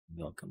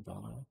Welcome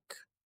back.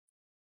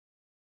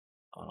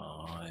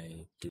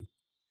 I did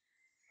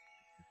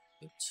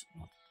it.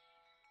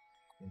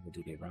 We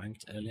did it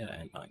ranked earlier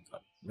and I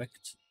got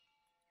wrecked.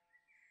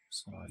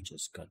 So I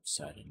just got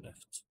sad and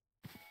left.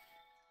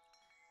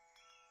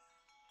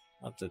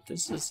 Not that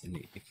this is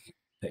any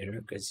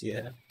better, because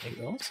yeah,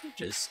 I also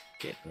just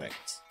get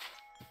wrecked.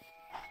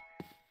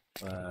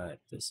 But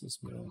this is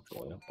more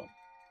enjoyable.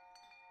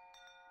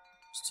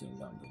 Still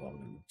down the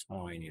volume a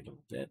tiny little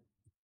bit.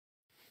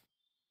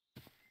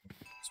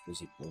 It's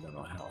busy building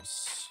our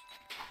house.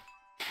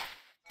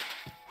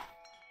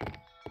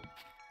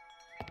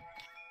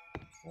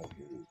 Oh.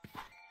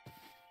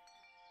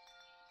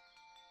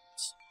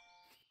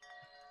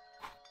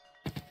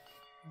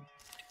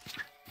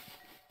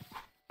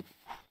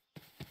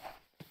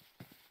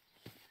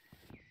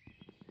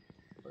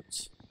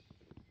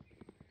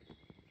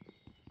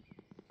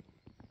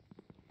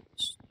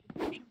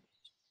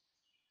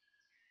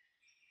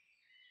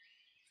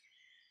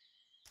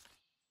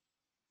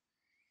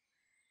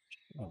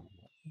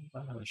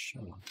 But oh,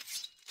 sure.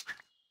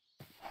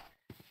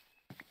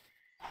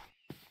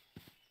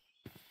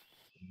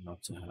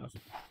 Not to have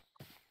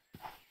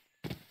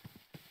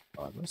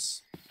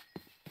others.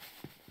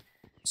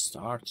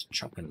 Start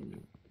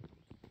chopping.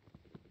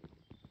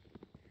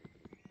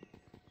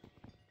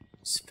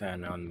 This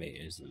fan on me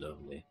is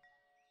lovely.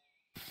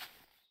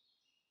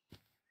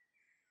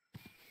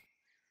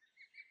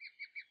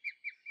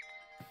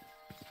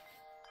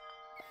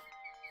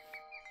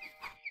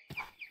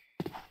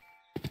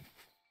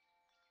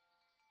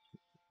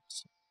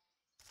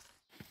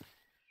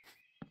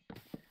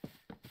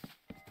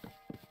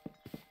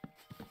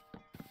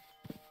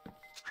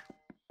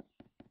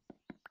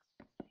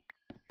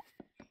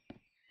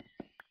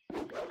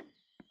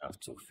 I have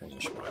to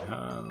finish my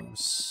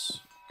house.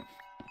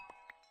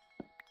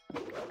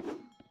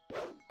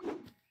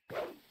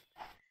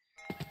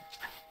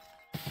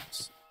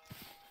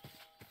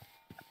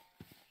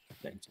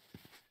 Thank you.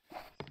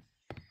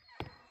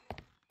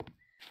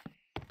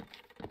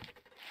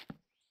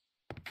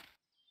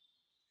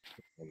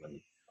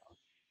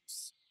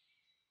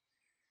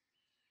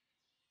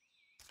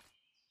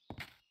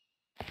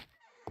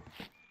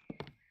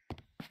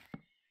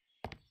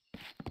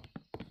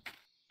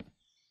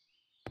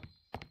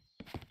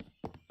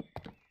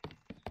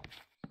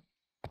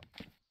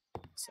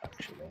 It's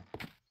actually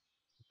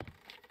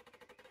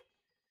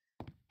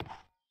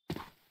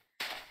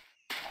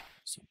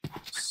so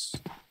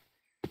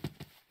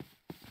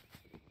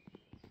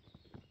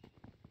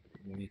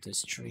we need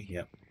this tree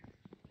here.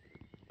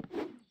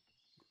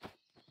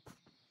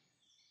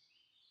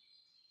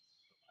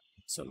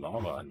 It's a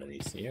lava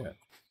underneath here.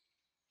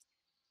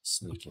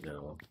 Sneaky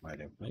little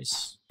hiding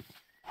place.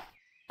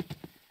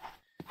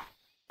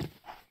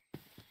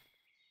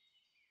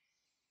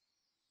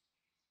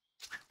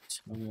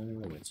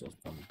 It's off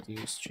on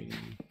the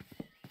stream.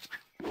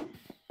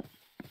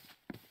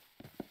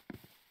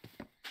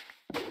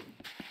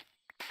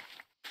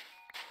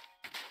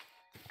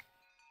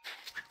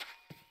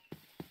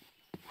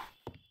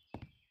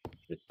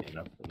 Should be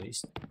enough at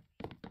least.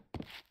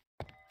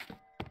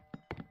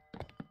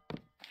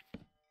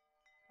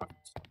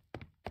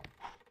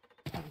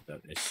 And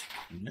that is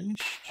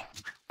finished.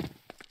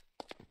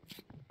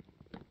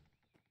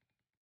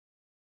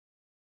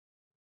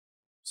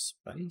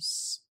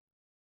 Space.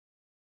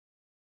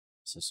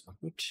 This is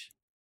good.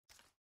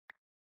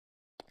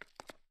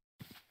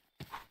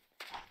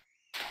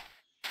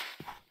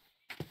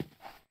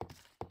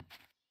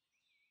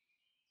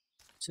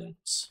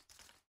 Set.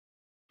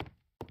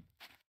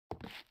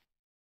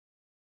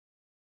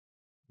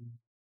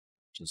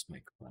 Just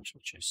make a bunch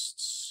of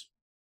chests.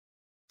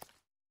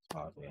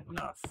 Hardly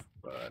enough,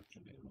 but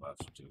we'll have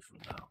to do for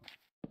now.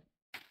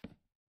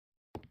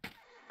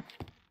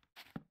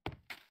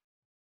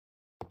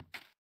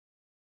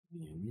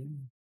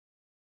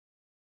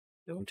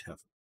 Don't have.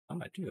 Oh,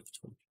 I do have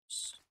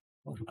torches.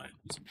 Oh my,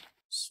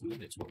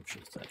 sweet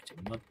torches that do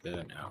not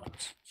burn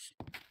out.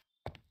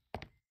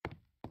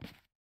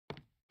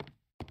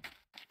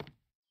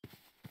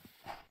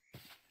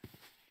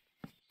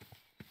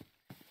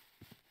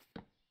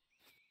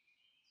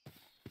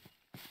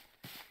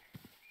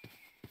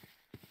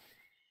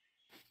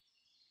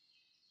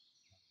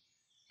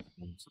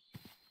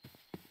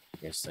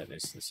 Yes, that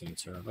is the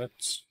center of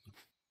it.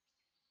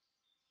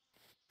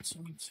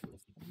 So it's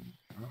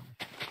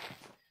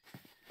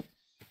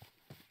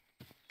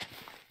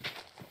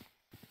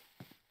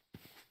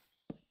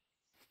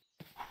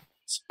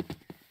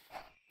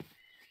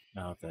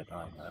now that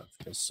I have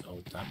this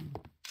all done,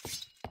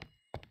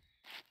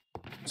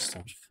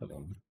 start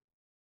filling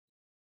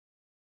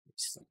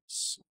these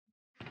things.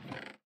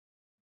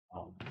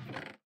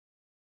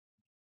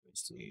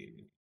 Where's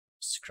the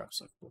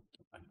scraps of wood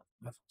that I have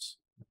left?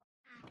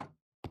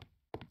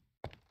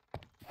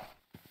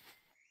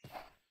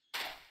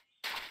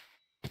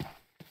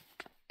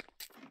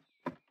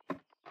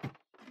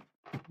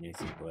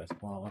 Anything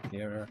worthwhile up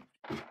here?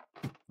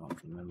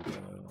 Can't remember.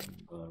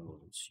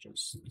 It's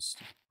just this.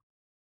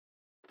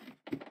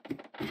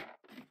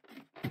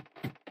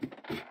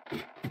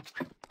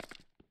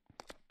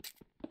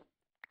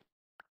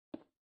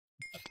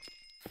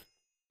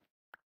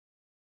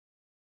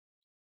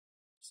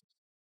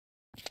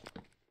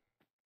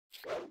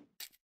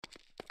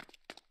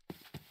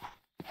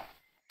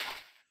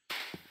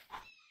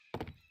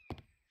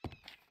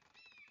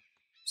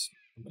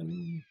 I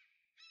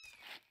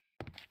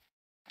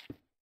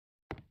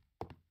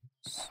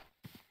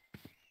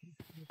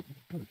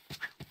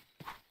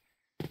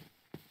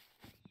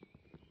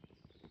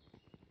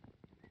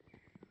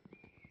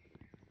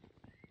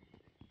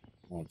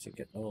want to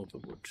get all the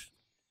wood.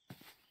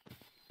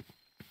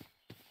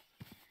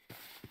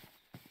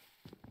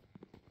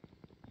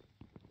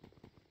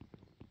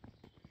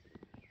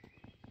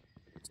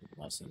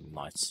 Nice and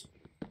nice.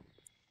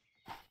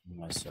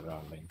 Nice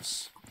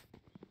surroundings.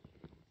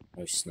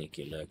 No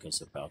sneaky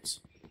lurkers about.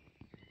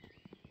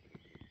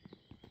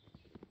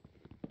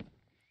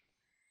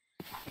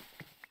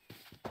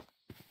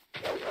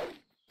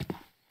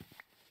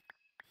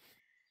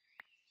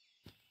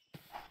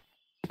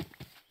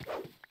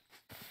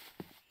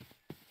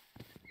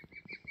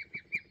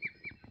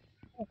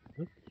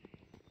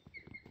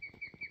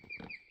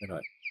 Did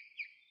I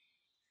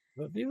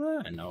have a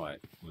viewer? No, I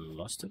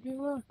lost a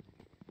viewer.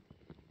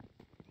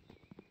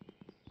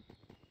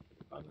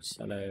 I was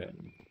hello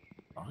and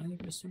bye,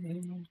 Mr.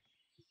 Raymond.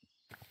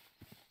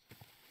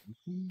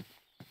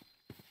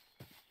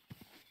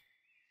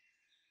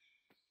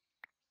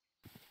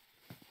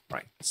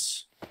 Right.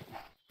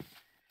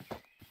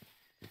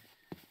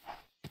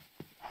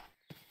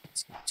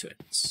 Let's get to it.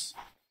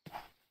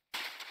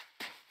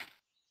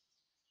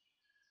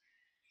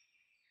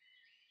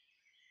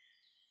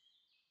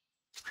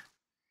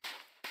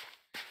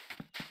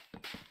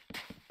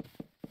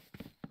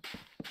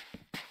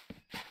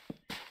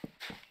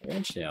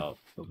 Eventually I'll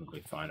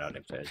probably find out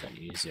if there's an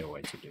easier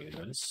way to do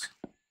this.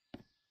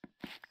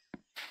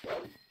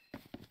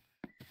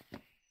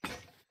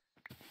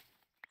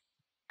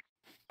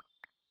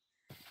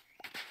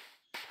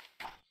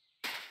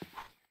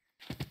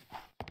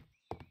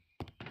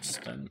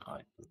 Stone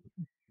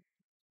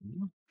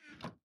item.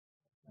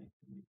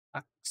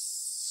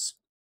 Axe.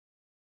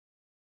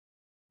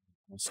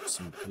 Ask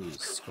some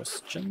please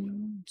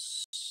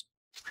questions.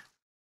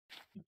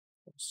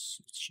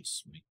 Let's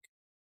just make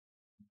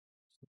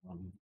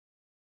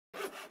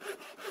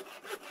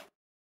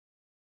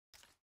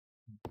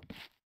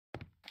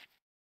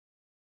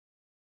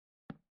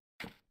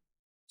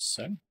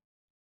so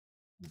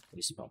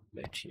please pop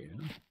that here.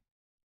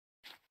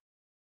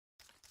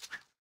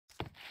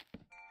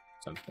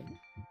 Something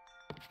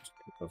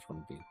people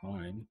from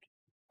behind.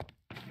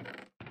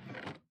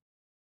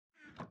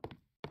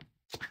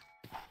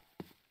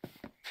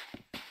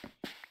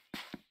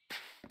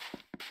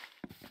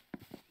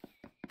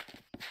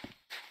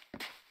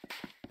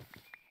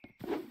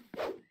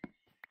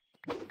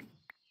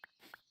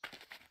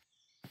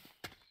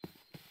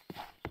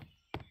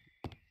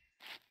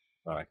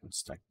 Oh, I can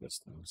stack these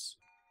things.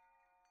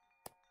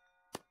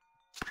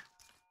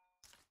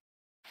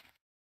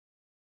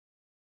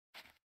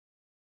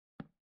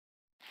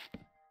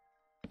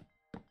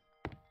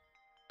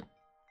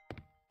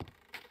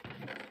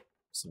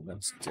 So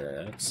that's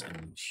that,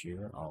 and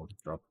here I'll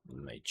drop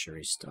the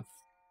naturey stuff.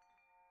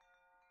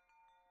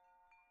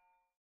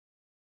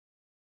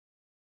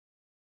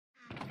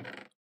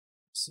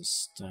 This is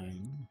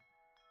stone.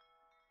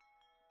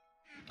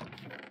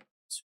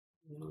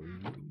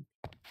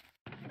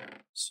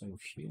 So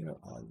here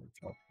I will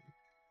drop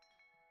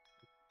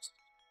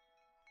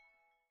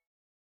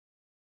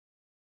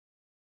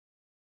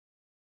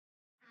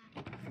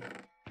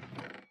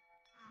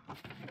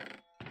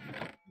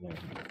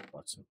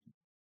lots of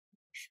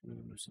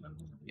shoes and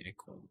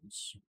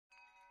vehicles.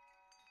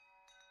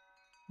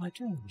 I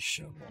don't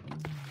show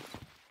one.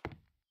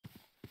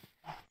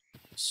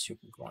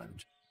 Super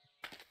grind.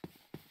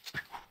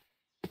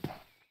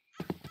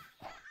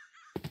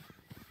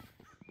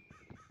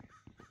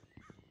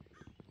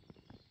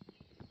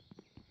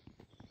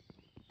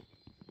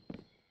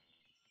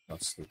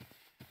 That's the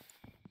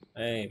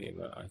hey,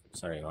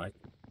 sorry, right?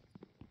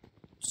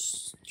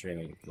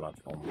 Streaming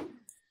platform.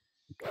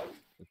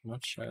 Did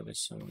not show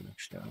this one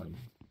actually on,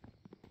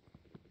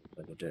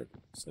 but it did,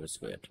 so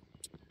it's weird.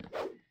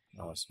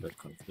 I was a bit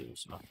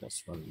confused. Oh,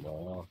 that's one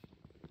more.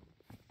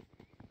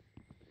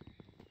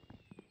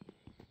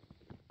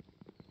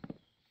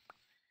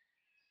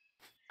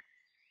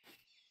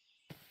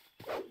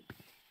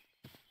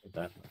 Did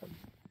that happen?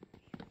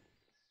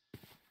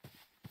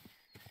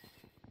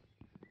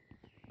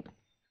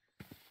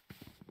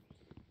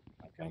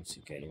 I can't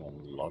see getting on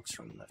logs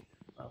from that.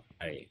 Oh,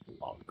 a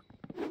log.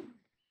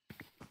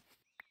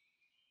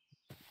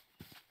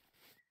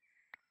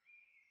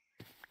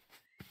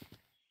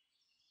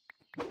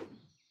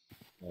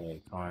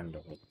 Kind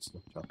of it's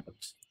looked up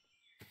at.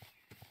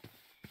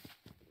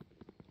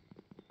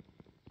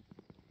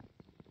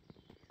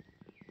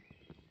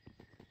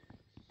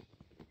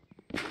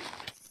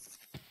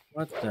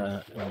 What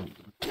the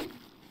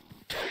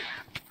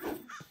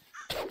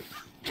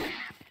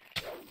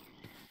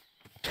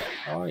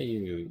how are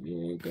you?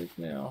 You good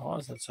now?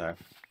 How's that attack?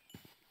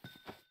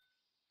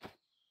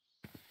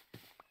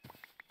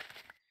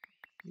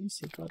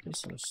 Easy got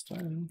this on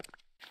stone.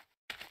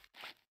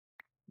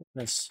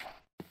 Goodness.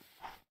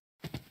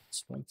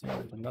 It's one thing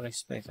I did not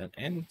expect. An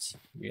ant?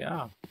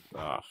 Yeah.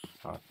 Ah,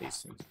 these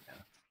things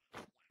now.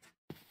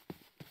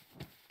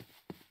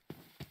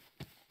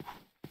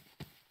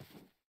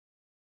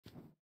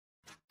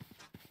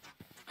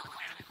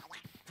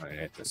 I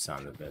hate the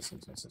sound of this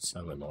since it's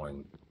so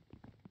annoying.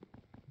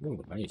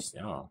 Ooh, nice,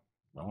 yeah.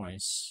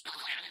 Nice.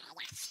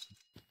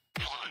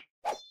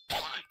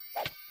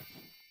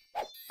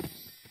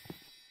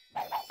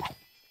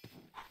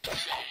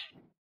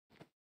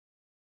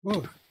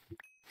 Woo.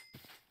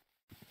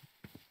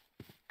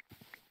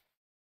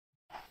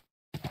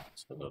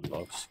 So the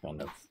logs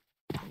kind of,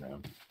 you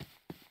know,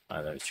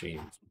 either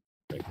achieved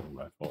breaking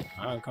my fault.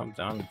 Oh, come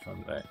down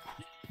from there.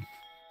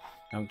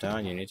 Come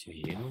down, you need to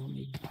heal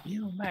me.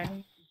 Heal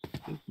me.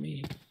 Give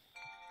me.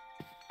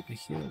 The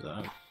heal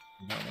up.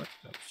 No, what?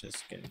 That's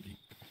just getting me.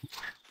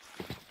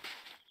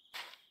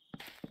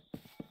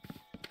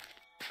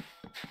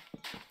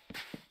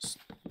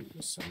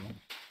 Some,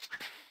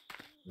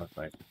 not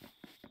like,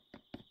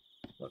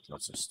 got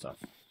lots of stuff.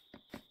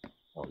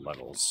 Or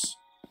levels.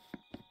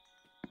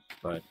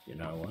 But you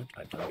know what?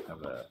 I don't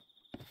have a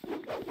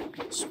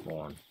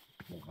spawn.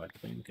 Well, I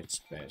think it's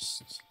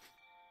best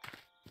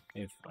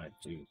if I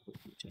do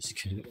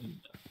just get it in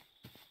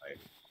I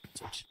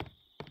touch.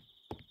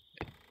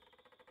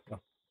 Oh,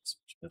 that's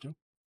much better.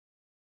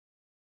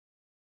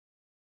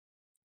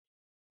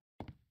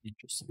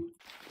 Interesting.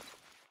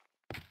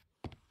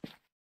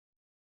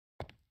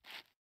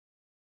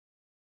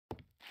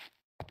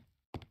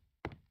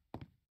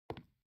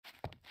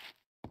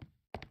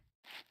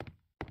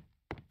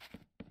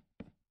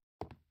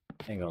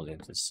 I think I'll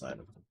leave this side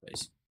of the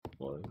base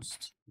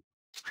closed.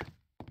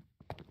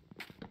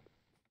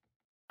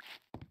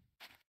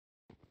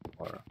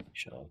 Or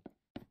shall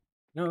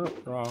no,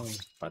 wrong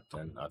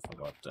button. I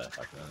forgot that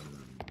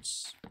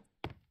happens.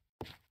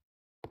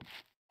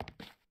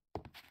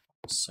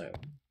 So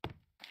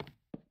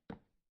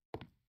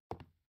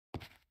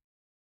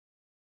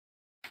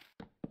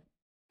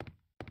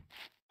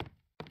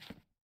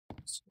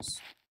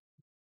it's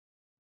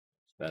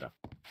better.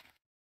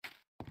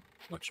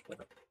 Much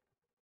better.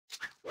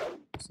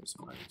 This is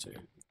going to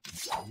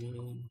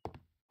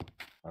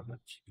how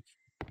much?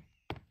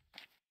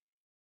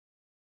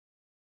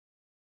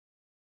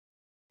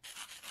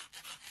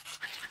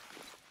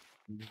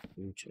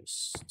 You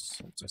just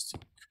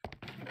fantastic.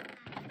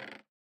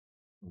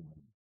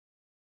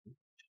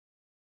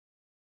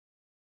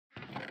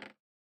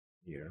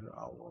 Here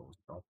I will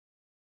drop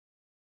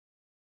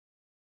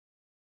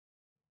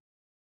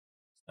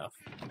stuff.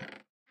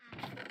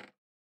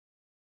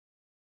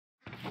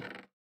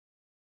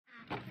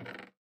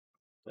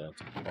 That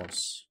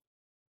was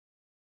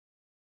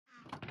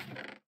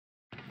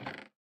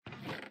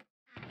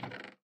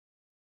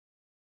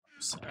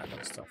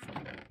that stuff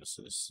from this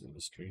is in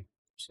the screen.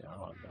 See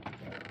how I got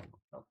that.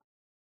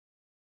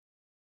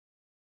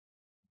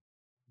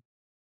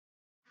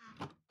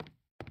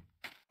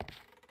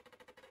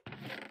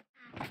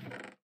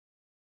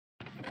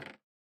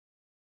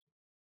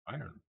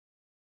 Iron.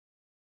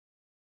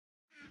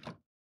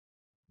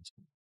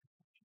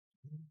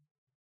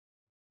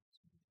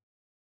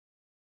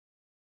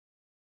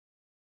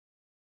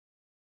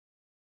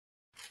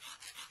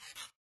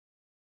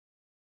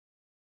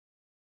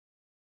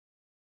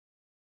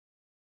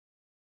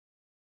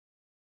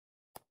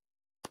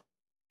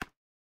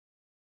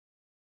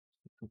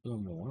 A couple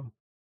more.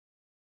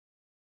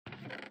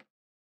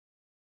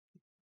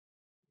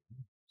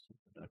 So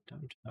I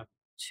don't have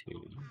to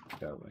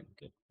go and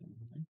get them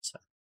later.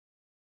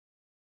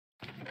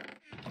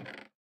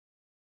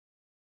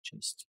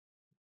 Just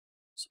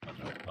some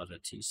other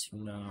oddities for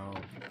now.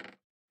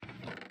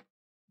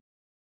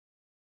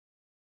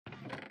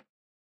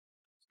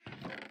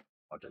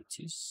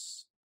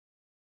 Oddities.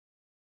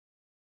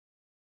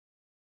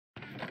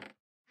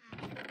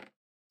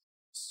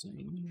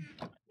 See.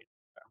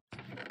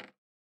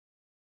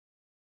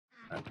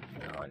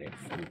 Now I need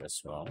food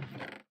as well.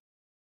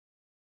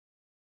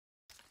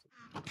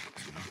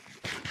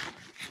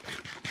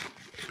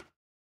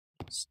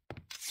 Let's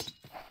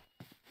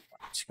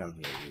come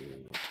here.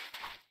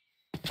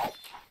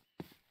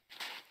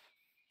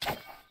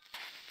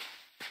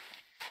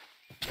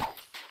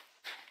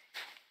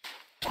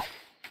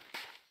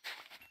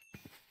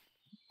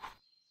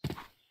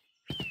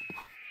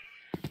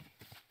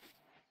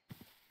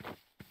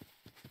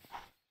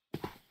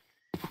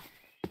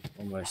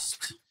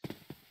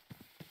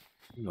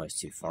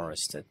 Almost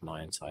deforested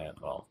my entire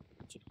not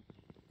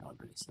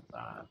really so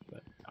bad,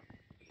 but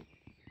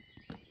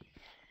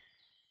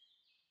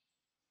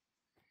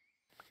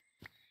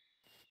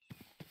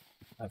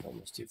I've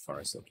almost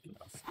deforested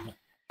enough.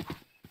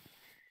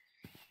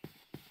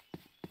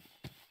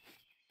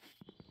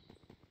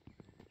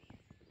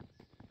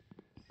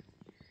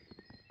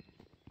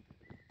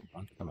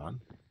 Come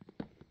on.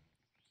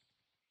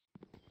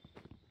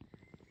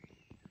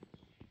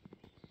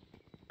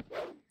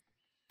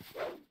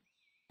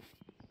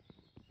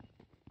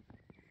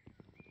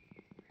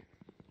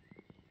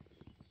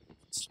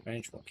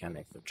 Strange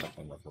mechanic for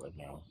chopping with wood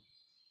now.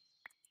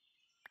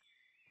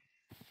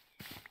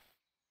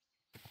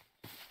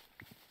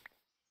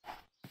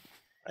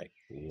 Like,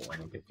 we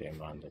want to get the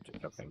amount that you're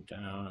chopping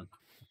down.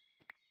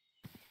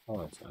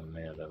 Oh, it's on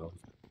there level.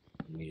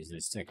 Use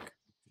the stick.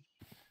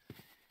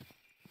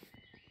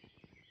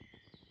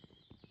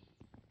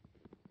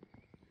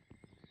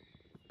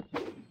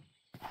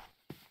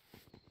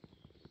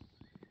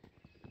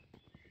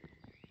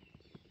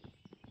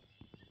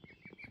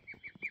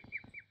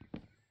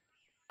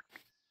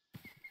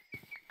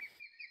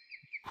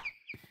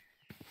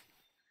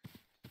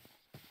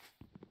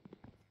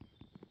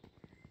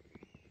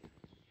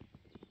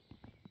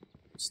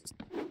 So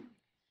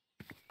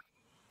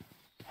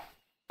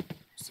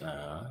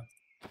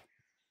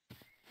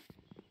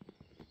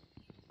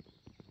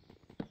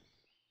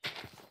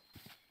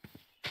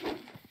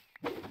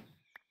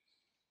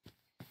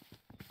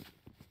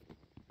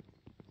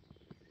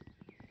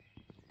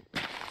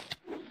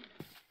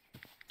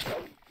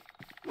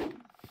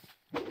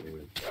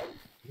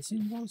this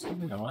involves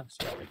even know what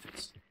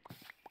it's.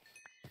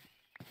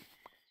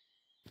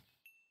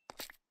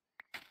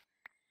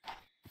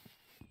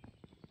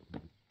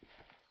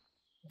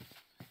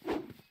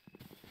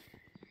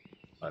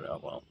 But oh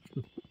well.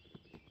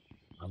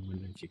 I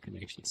wonder if you can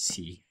actually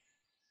see.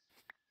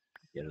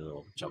 Get a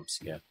little jump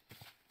scare.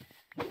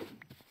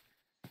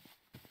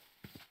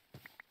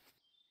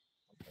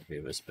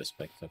 Viewer's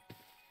perspective.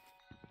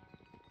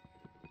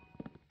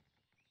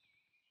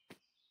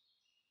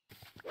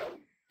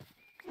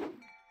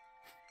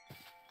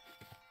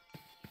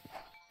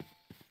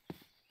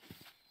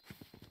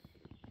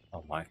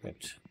 Oh my god.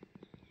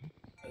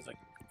 There's a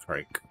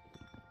break.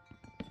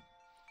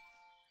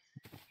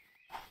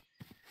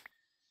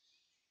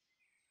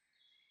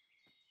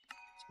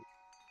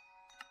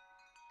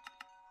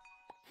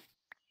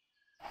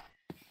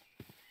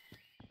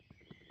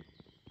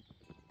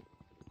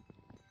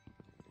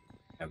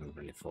 I haven't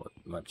really thought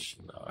much,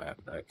 though I have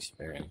no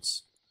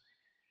experience.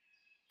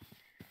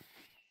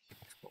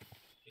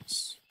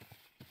 It's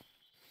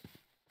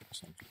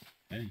something.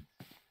 Okay.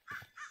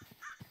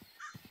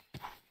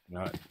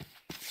 No.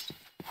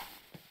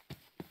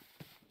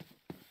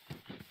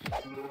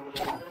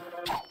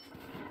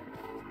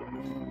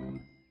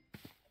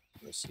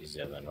 It's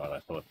easier than what I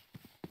thought.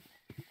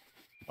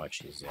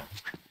 Much easier.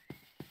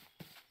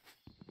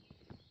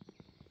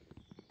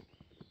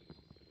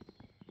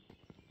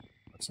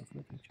 What's up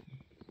with it?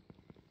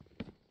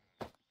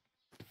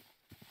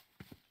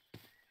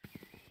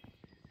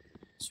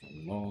 This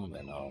one more,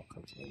 then I'll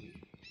continue.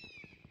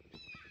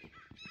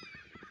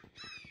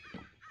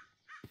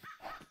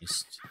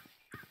 East.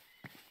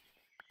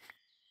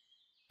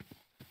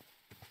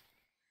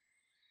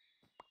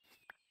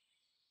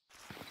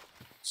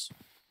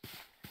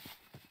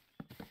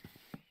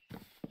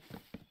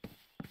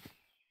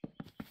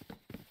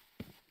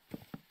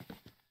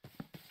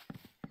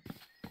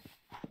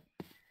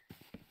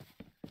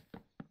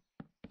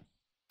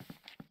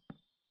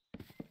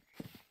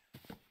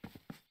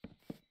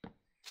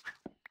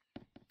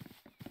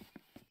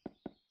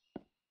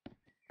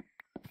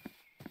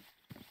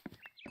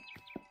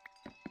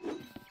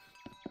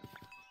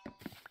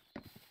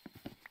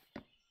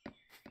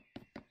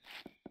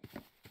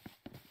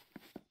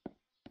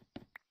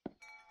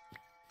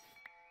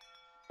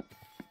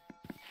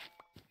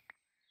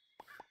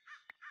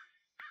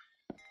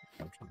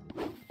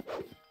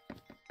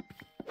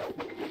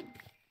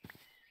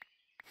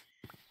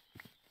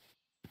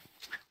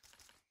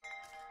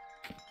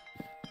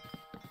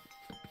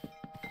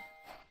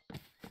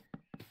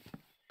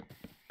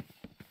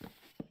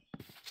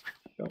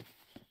 Go.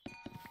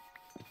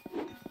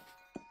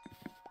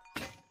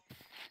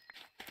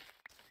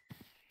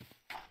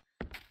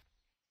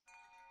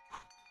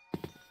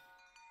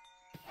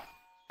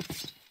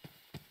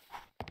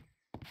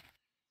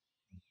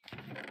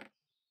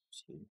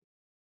 See.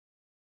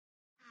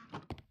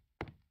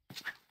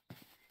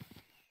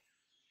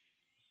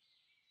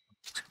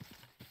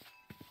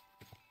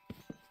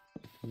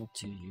 What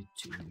do you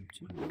do?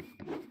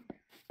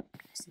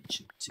 What's the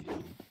chip do?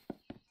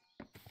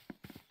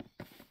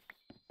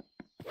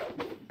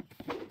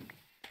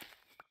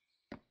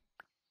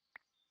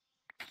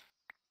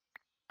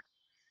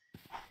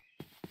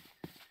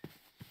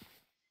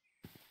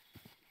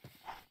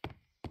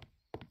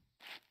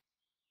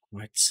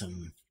 Quite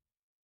some.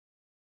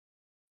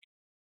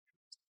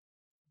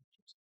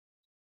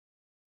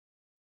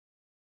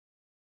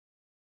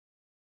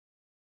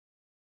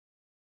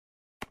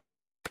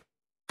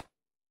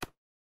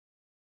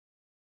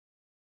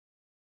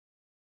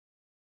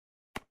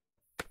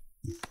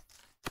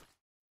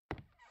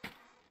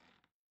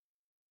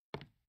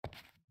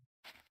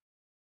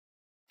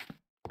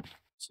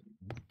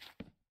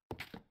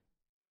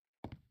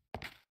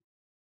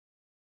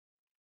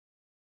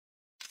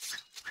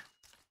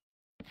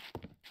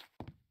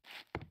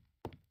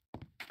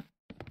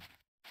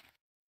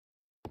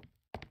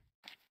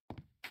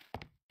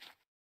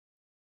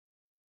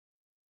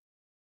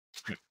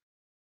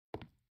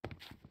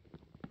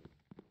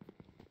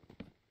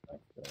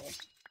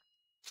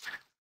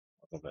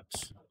 A little bit.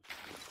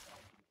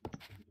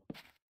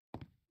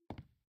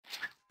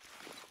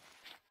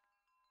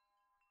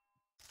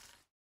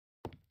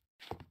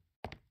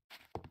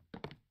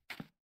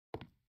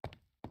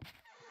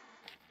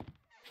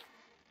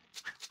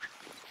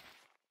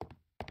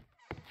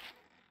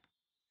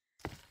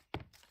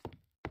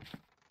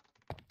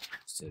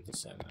 Stay the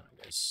same,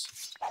 I guess.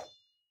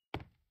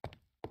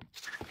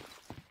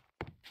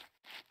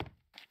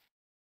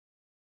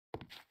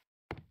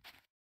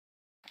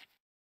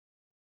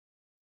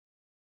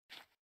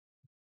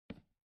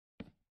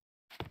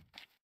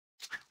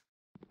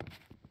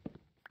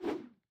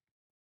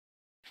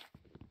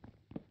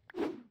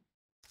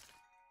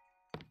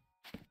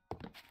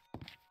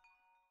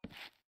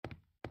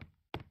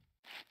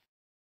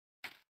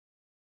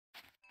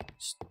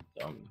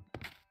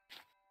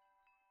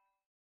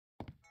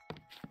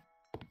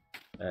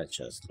 That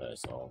just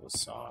does all the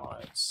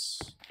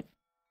sides.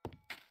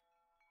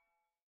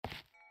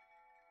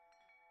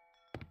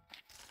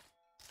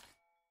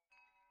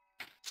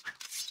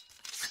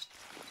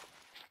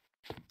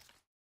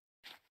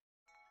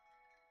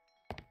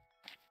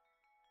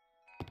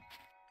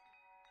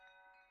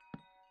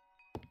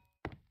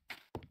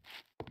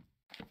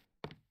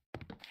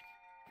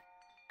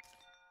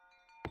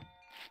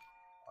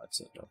 That's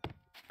it though.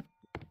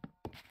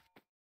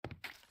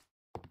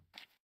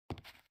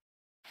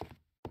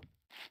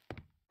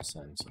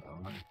 Sense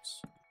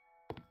elements.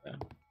 Yeah.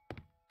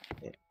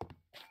 Yeah.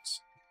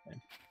 Okay.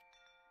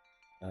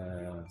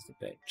 The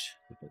bait.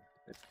 The bait.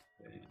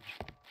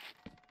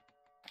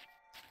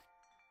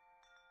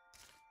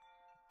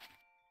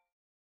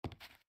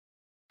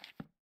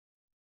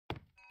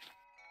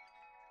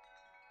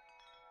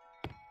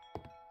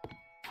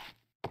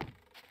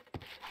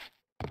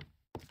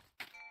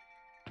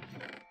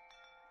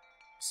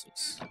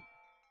 Six.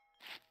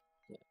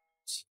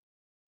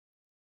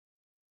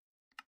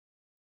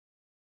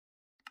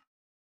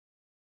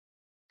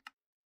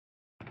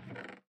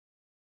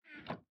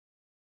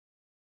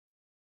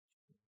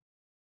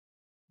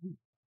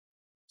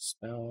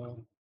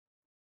 Spell.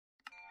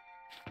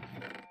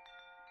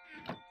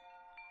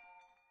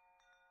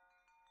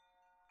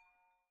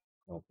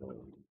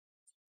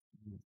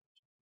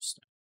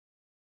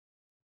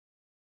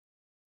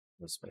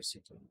 That's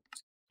basically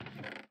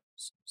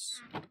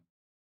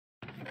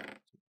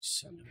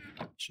seven.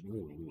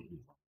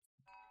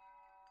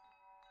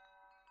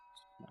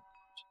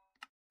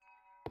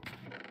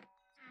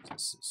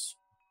 This is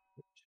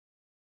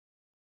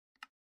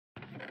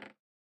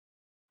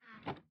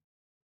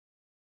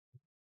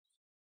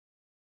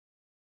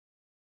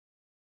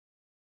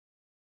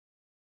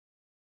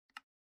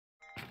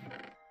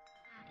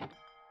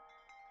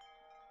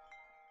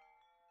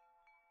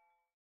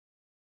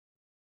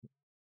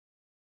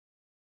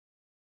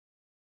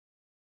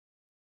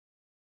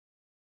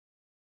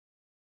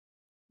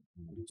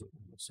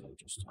so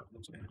just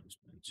talking to him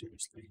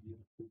seriously.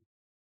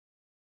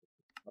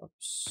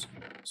 Oops.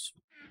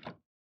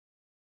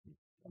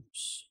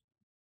 Oops.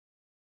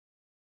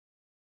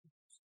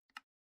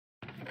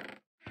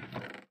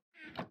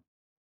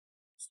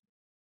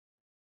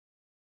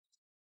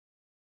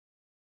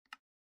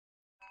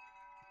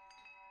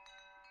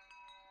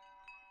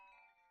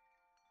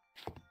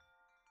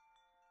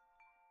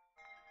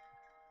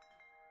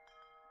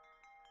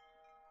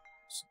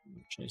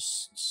 Some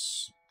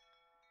chests.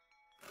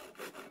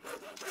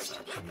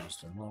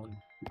 Mr. One.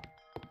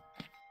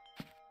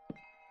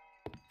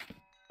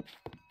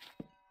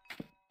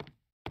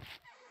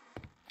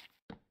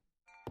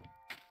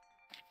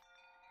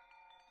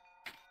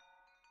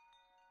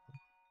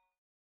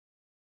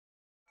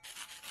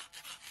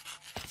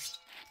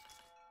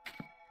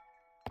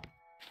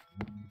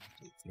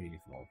 Three,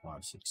 four,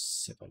 five,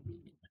 six, seven.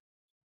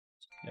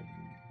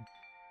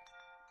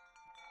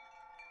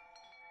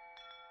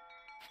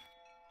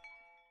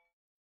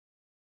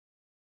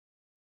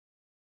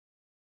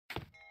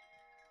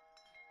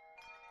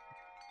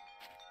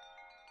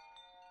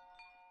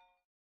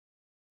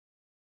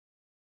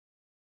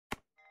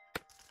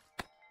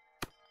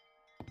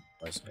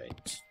 Plus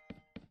 8.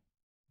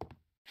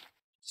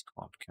 This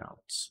can't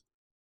count.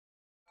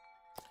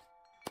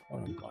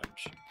 One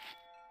bunch.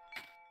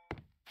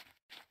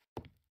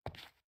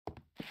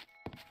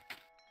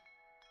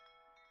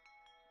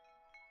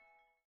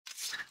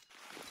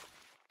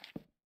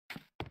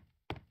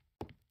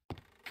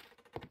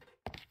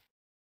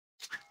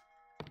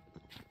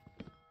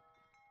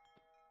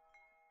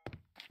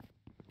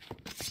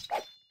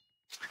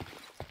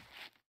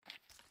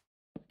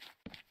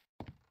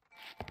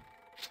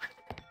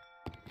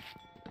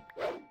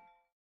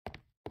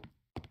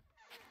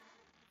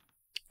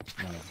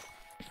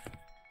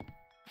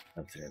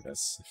 Okay,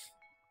 that's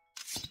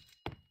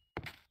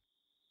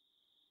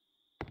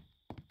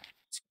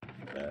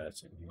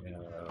that in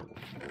here,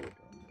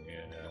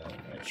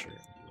 yeah, nature,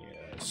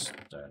 yes,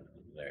 that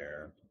in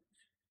there.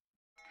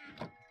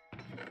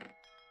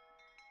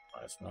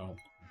 Nice mount.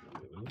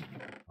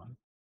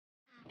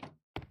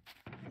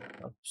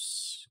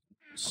 Oops.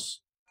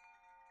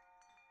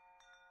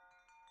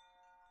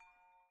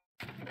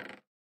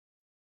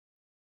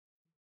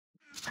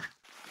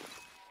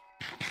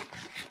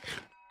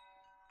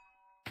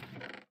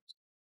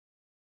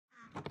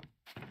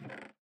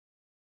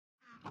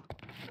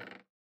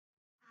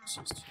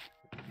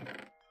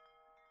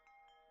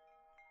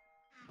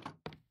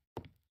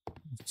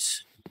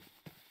 Let's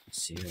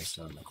see this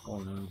on the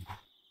corner.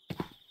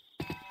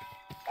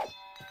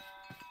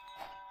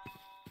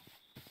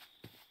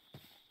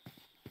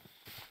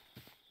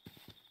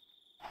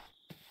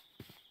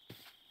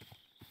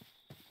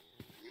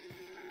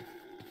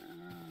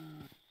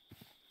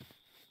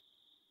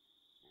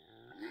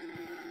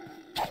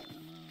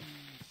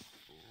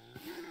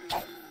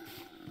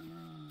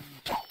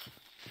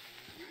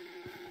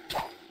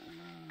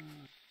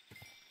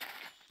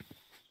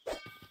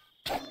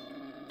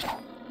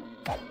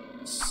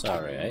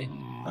 Sorry, eh?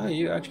 Oh,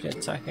 you actually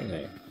attacking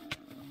me.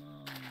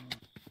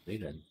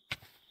 Leading.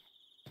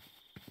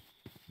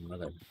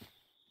 Mother.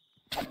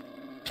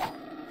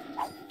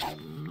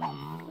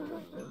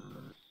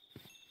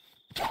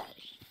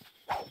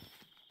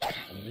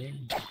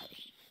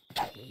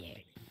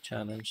 Really?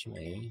 Challenge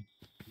me.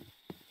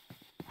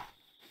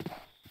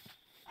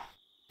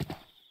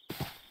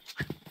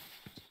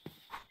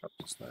 Up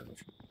this level.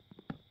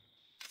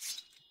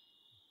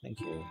 Thank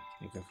you.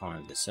 You can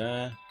find this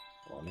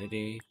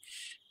 180.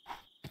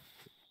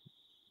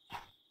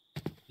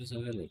 There's a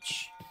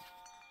village.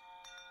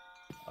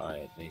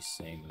 Alright, these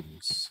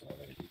things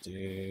already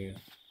do.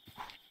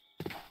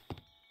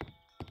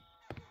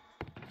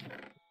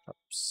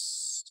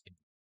 Oops.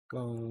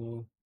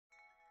 Go.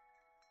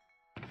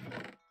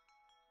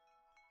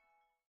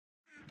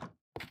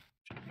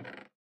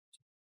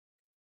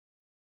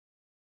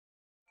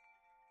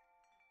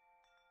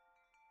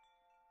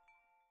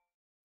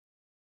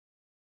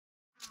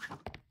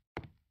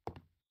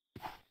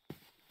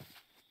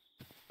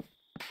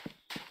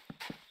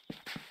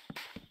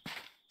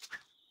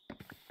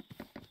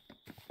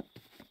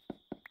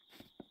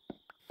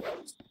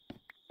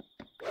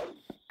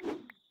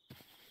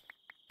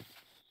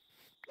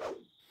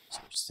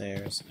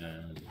 Upstairs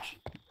and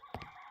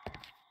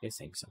these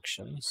things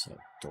actually. So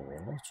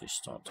door to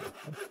start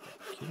off with.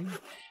 Thank you.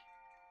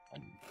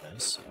 And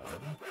this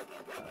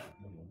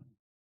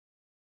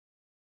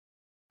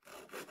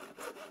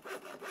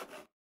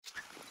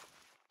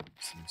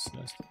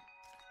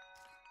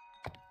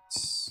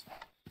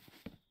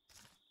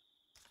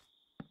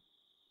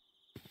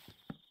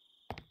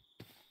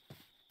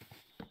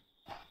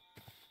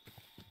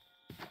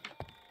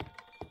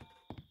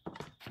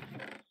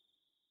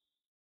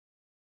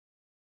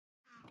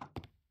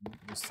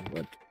what's the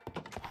wood?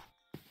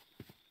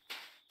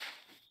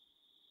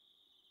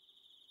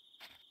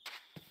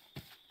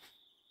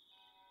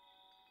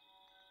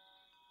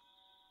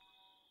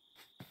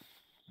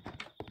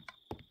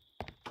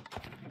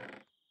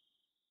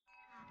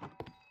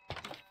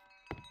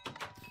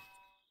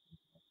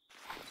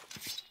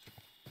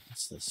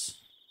 What's this?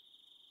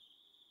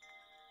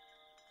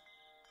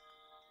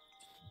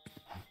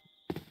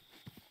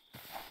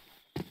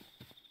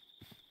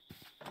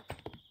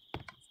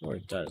 Or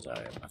it does, I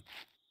don't know.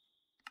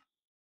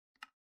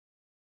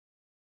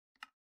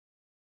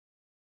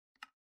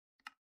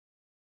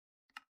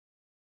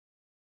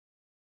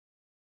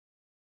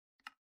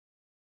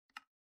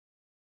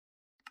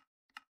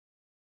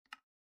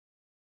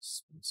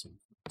 Some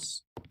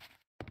fruits.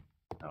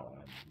 Oh,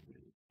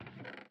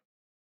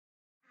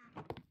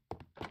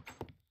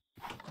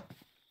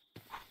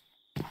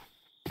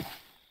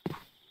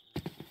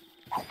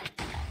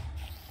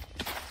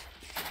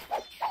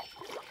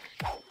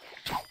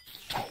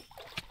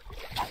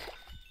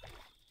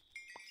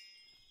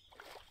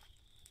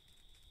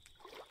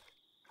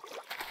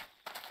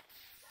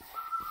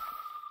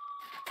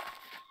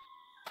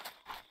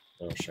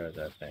 don't show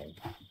that thing.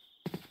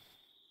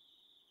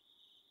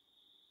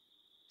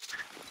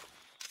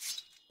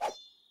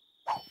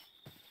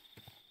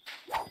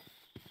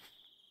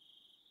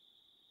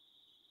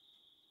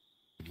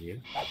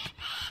 You?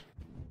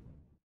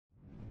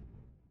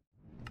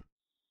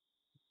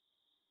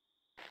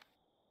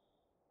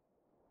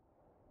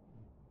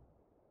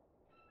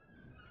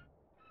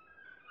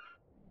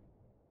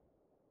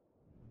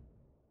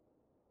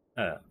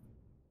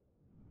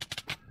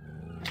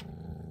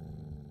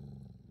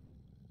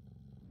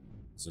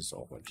 This is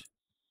awkward.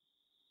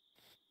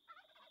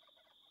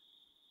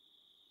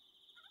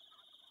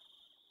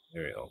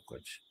 Very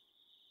awkward.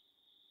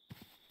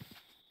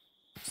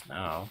 So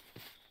now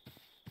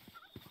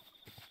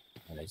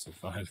I need to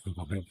find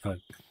my book.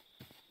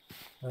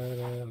 I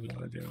have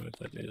no idea what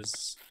that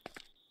is.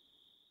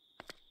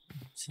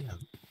 Yeah.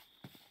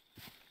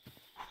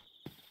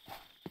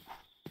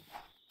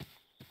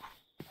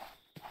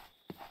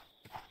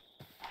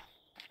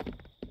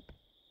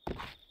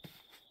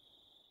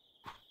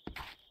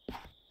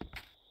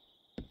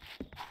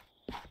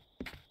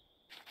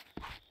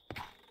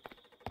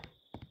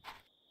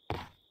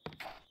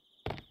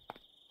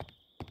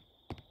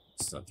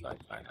 It's not like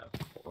I have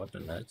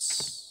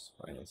coordinates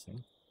or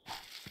anything.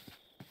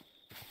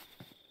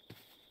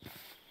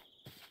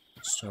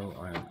 So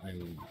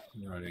I'm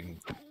running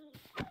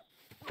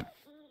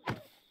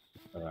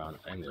around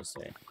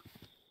endlessly.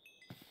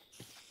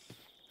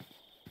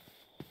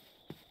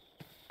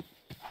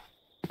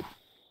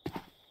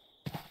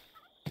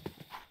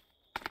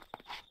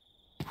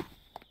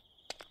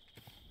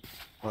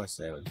 Of course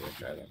there would be a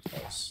dragon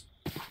close.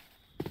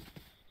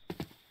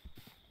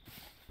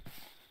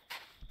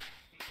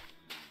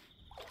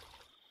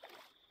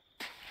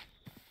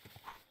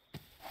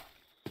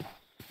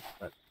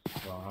 But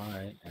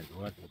why and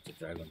what would the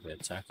dragon be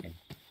attacking?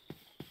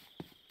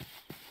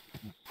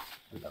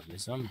 A lovely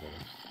zombie.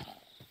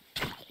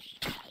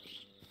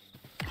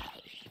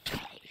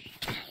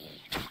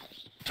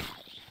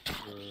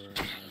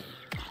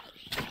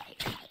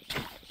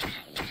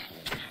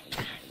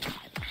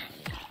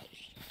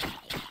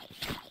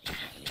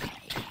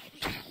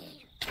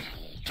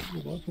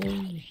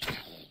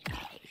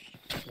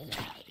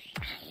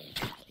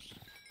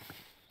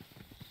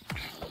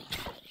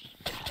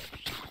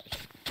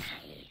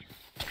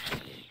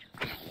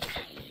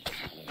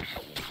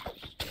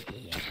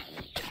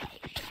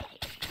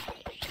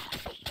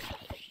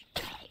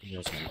 I'm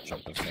just gonna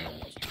drop the thing.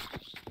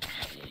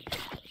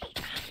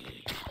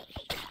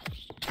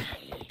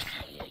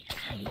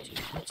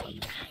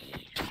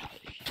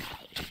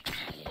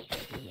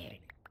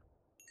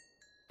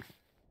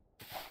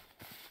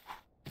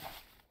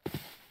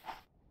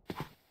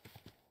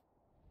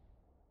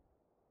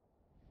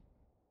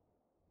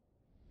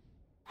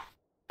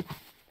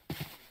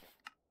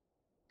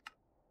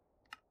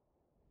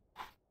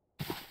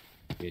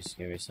 Please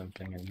give me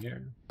something in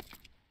here.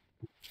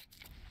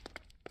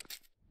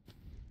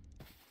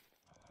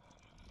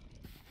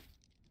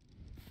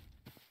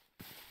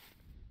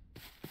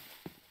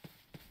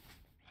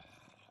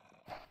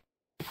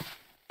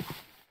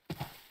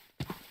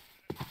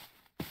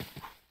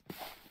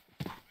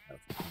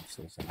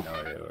 Something no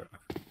idea where.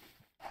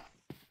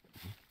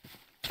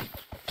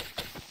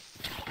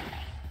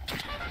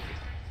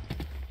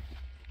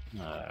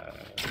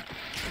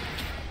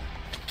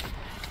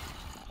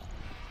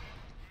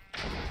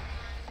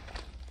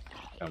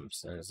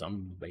 Comes a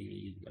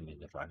zombie. I need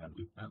to find him.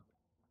 Oh.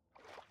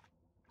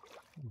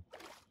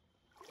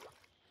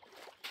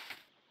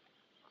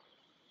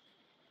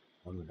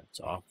 One minute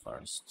off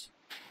first.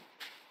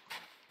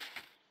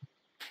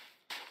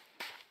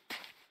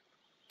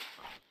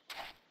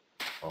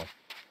 Oh.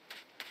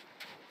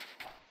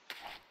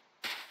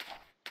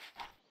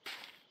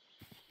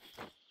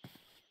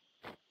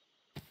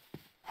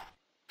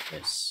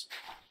 Yes.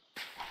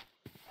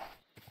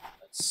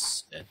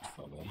 That's it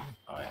for me.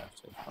 I have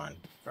to find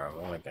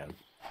gravel again.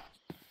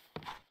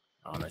 I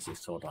honestly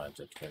thought I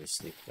did get a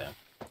sleep there.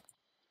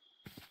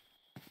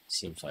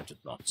 Seems I did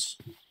not.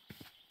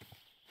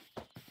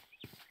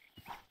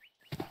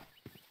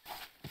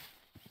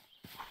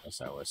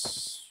 As I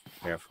was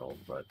careful,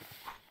 but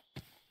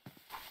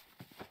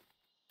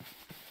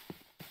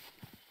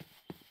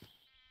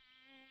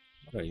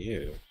what are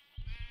you?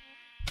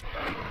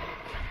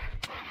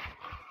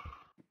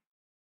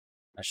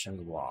 I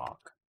shouldn't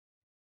walk.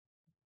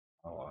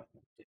 Oh, I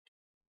did.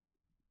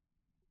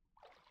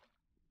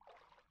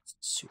 It's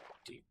super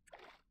deep.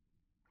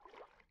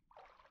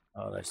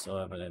 Oh, they still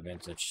have an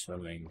advantage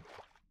swimming.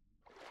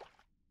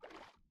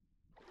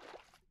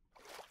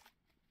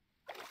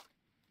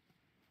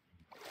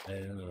 I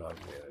love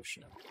the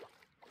ocean.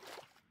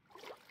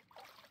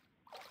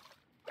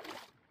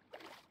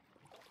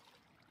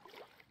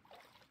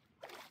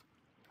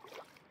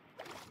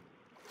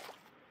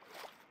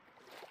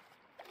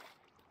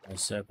 A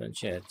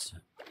serpent yet.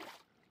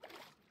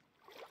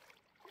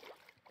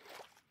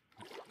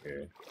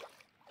 Here.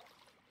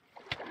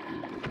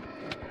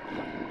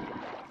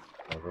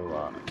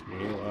 Overwatch.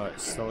 You are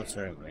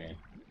slaughtering me.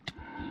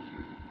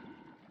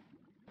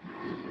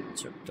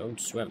 So don't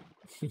swim.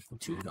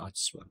 Do not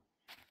swim.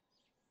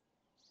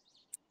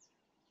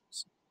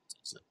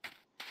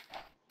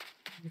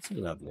 It's a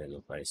lovely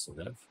little place to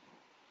live.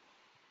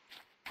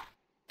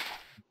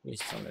 Please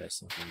tell me there's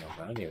something of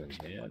value in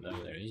here.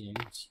 No, there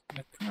isn't.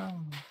 A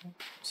crown.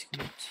 It's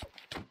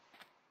cute.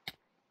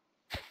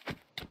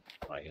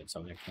 I get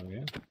something from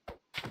you.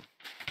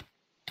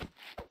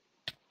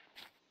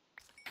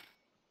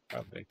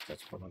 Perfect.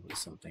 That's probably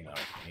something I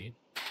would need.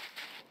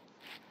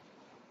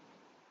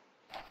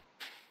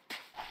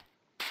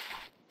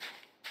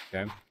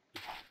 Okay.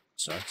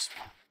 Sucks.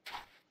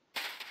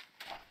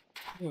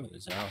 Oh,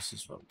 there's a house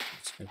as well.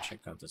 Let's go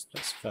check out this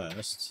place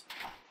first.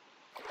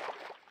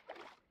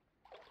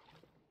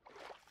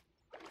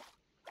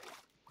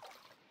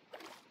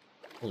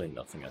 Hopefully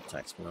nothing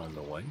attacks me on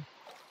the way.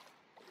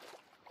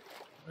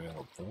 Very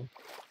hopeful.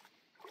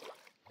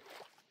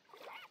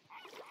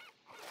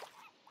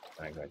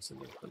 I got to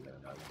look for the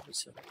other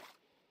side.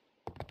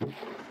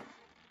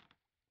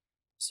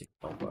 Sick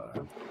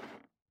over.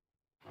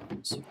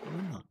 Sick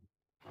on.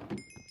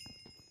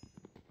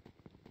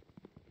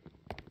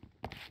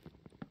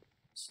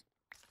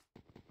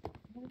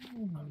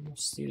 I'm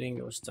stealing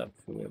your stuff,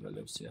 whoever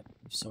lives here.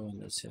 If someone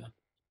lives here.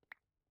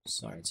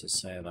 Sorry to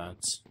say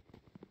that.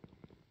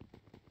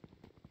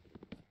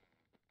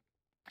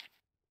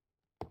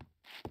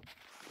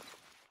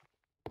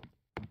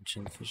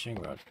 Ancient fishing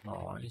rod,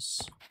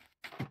 nice.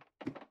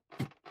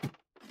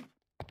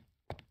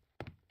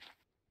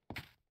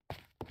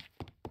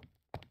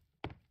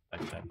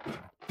 Like that.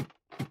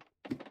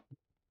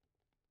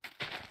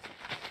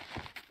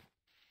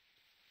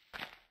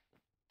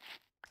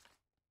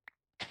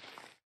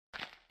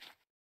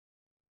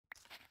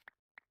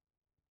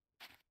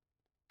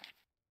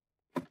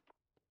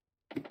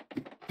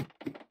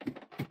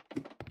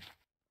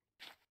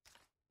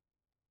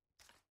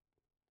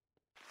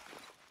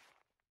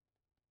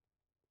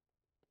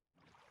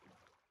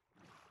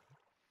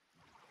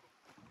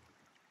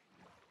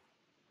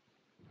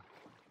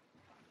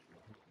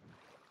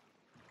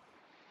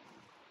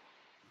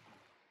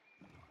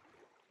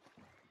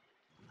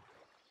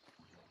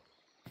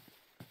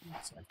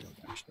 I don't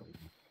actually.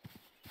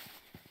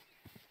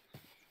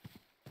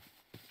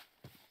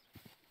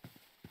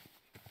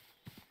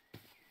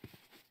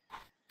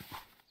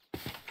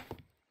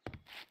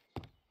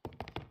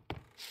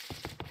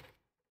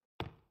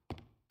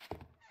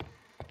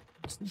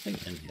 There's nothing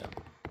in here.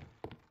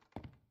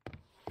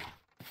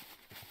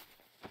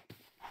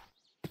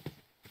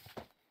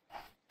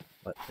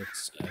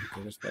 It's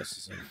good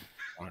places in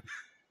one.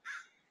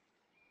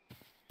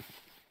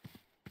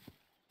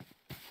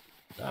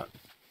 No.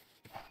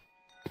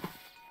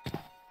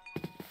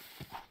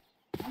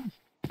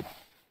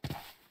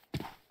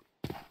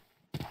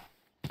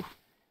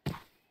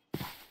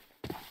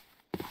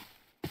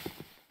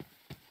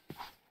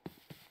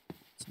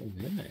 It's an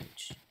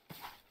image.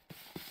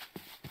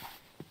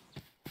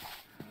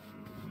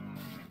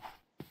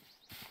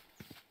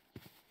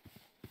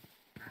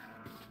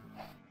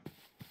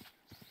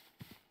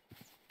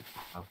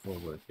 How cool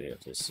would it be if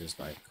this is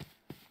like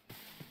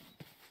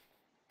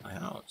my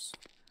house?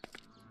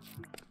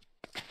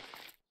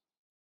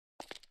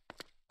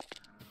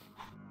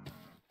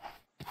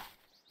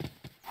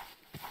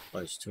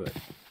 Close to it.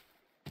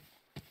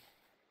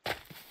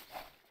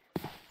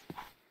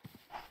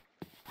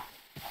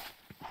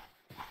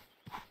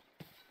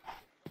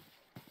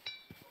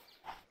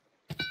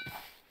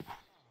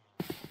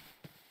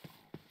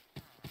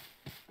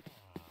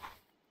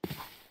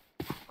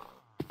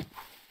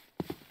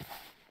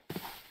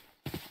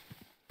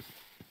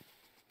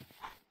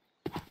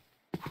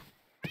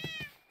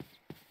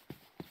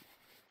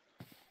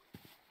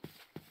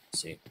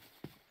 See.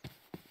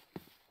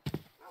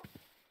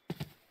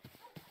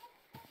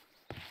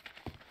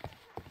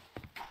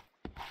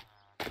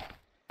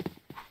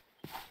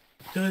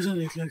 Doesn't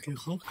look like a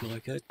hawk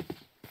like it.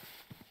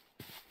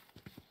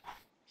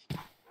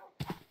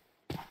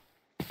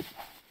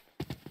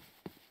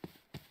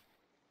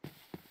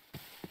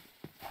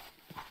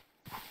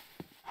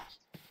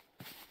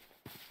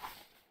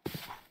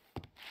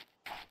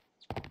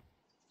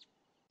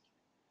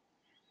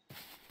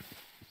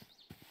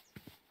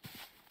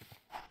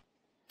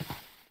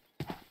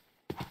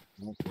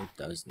 No, it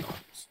does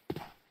not.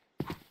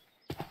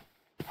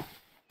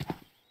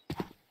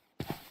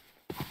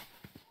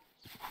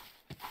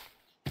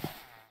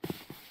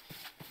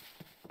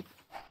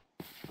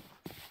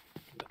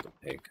 Little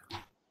pig.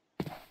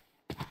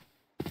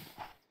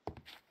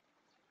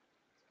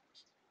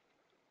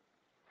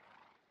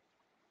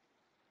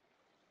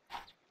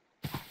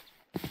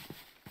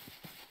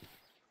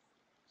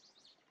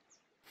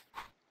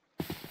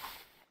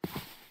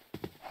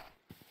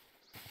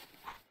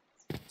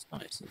 It's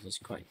nice, this is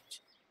quaint.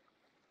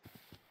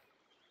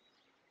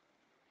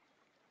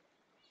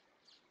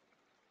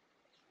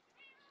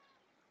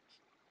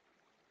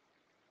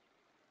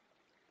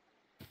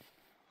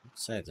 I'd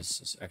say this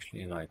is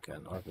actually like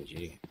an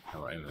RPG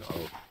or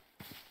MMO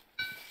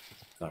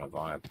kind of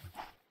vibe.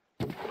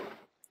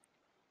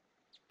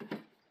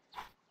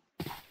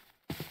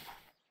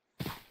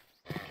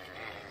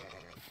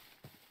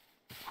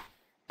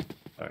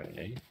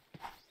 Alright.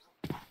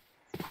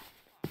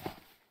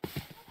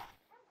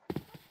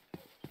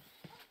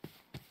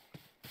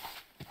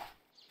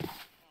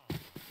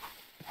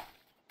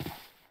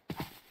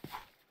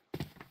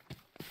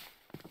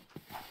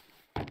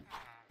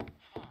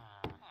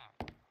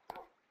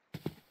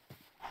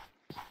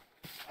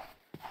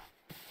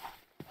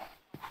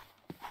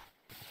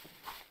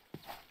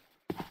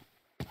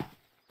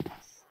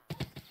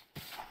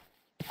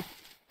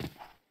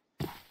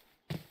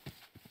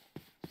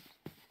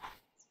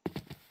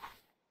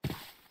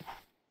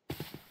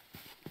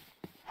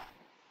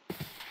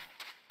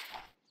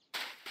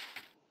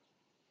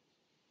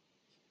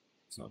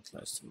 It's not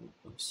close to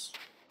movements.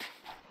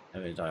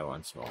 Let me die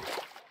once more.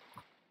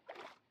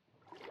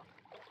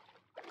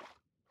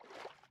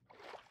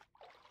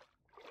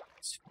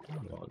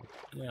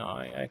 Yeah,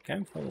 I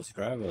came for this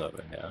gravel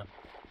over here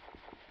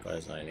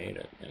because I need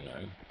it, you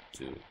know,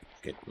 to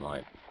get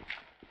my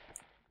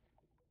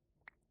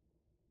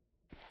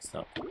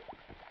stuff.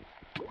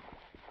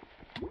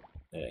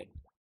 Hey.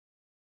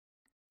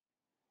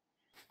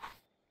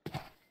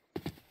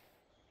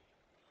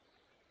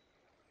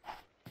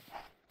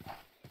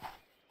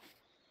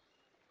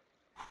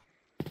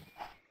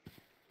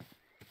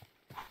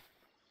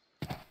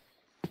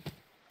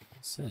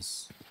 What's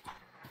this?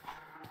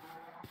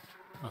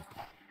 Oh.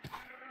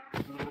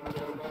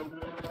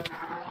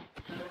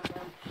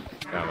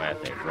 Come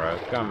at me, bro.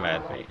 Come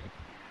at me.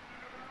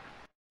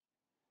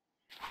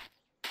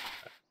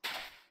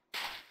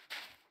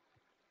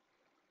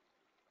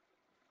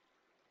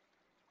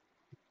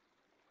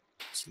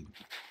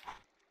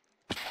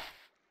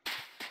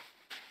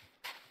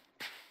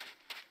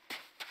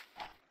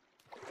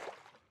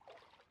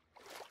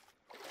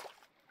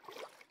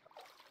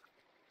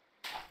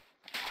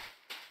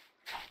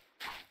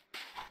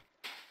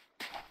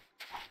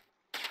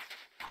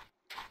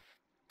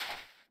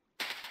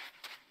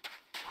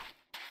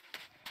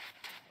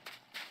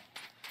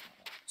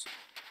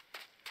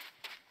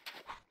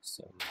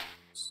 So,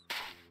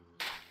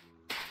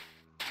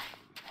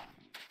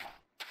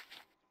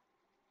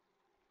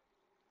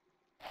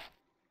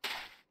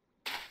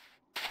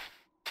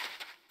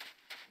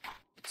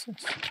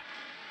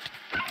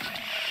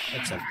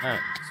 it's an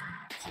ant.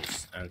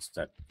 Just ants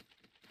that.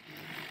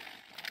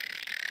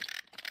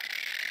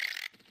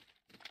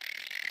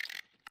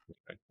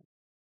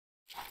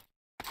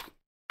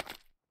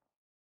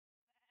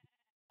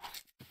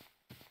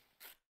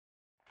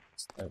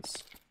 What's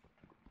this?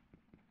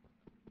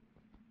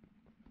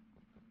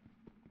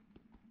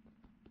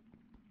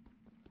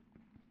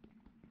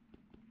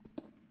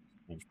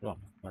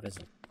 What is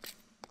it?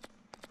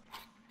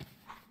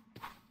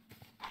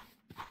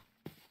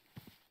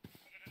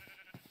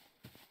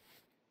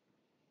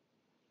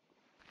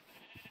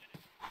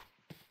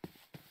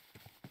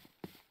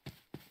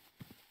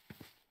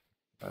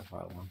 If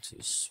I want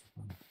to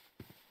swim.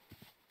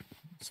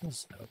 It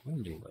says a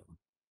windy one.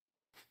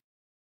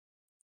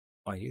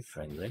 Are you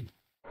friendly?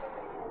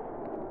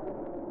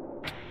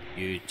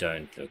 You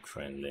don't look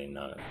friendly,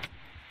 no.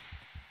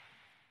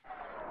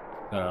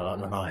 Got a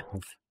lot of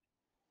knife.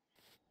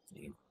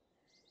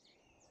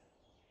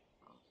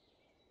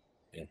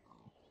 Yeah.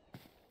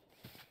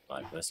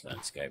 Like this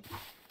landscape.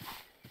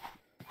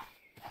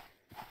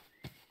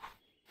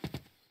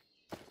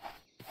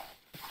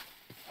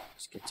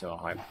 Let's get to our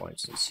high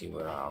points and see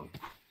where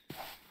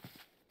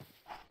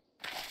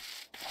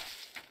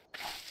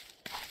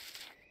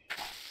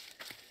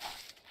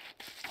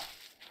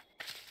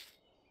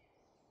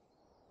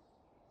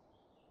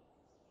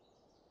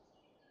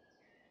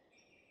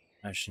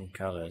Ashen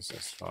colors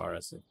as far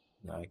as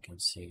I can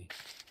see.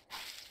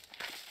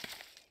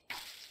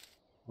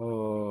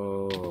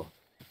 Oh,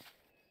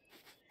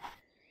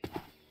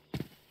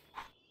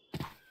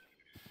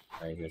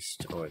 I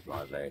destroyed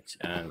my legs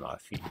and my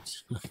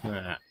feet.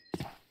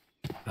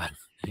 But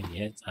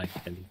yet I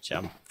can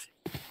jump.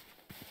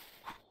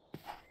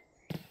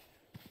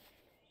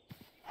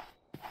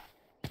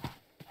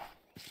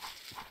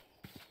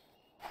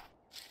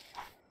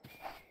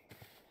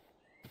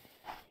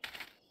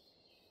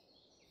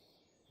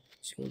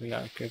 Surely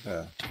I could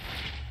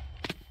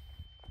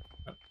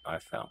I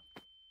fell.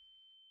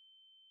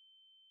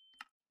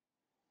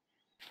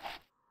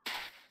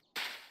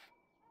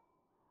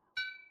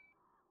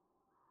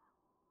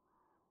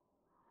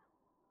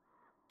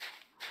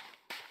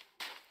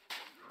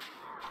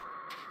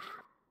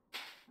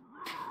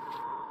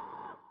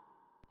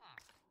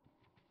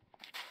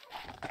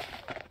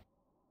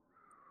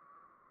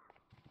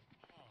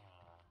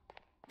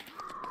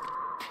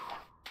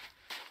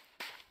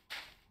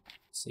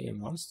 See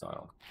him one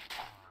style.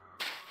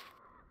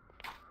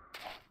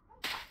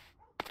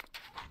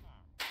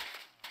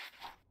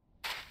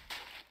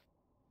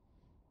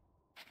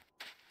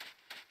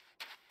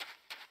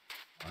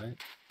 Right.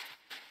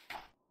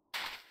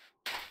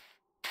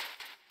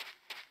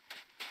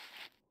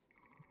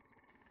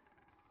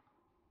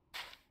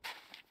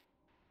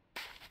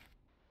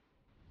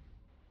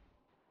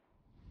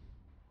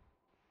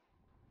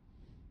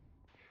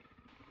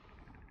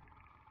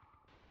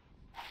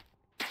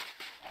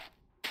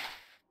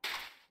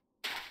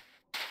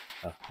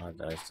 Oh,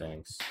 those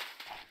things.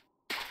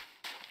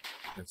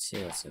 Let's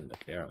see what's in the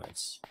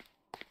pyramids.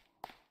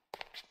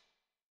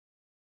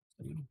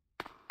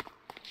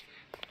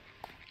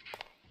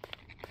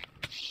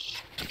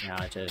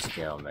 Now just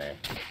kill me.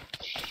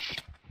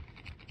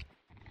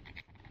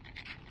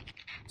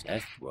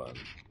 Death worm.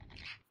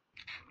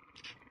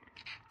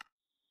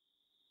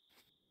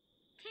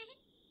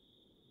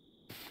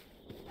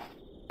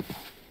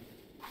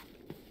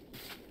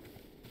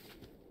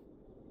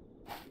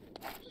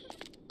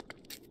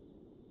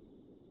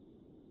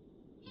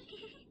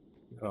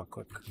 Oh,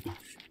 quick.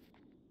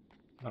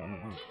 Oh. I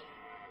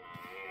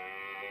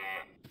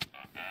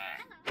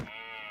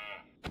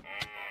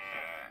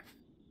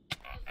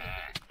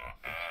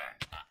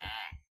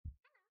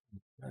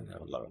don't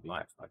have a lot of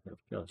life. I could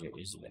have killed you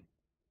easily.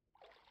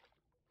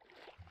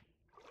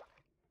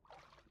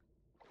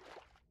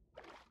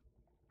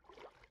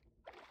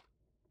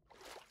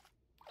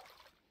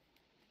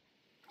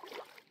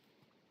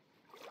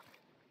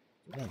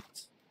 Right.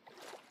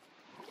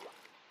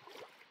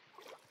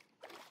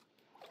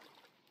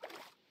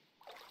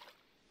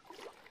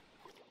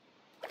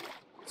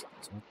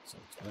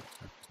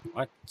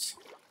 What?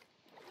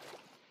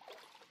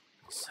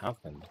 What's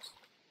happened?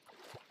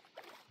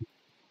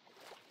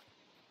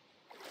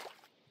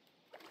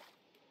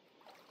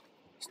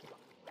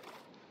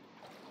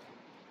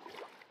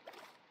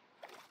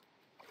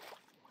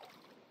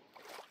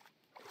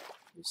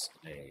 It's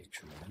a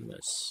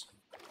tremendous.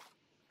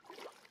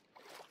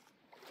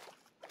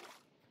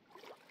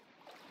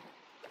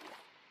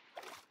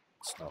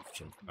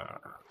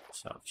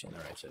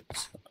 Self-generated.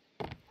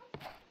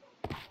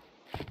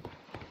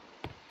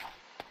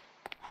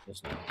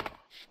 There's no.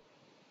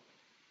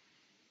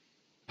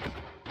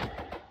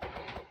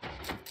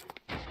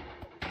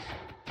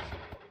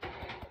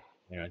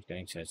 You're not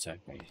going to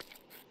attack me.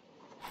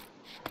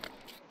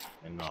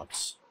 And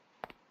not.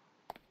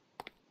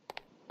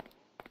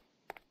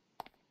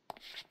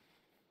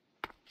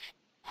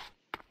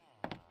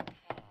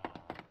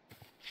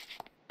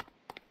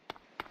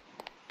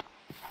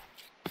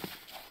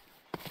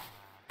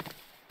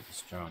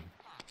 Strong.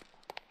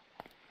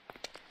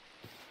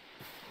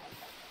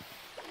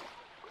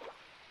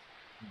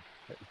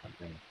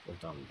 Something well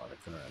done by the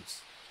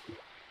currents.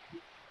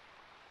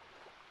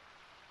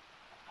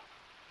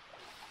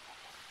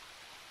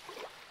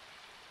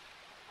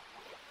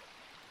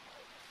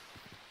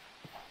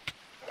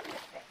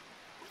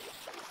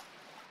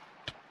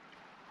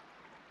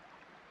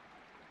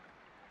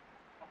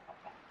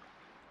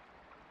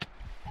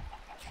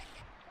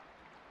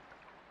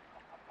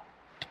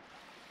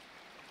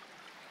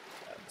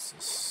 This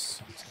is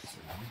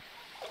something wrong.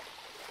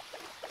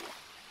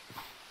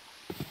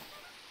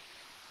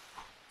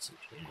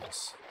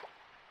 Yes.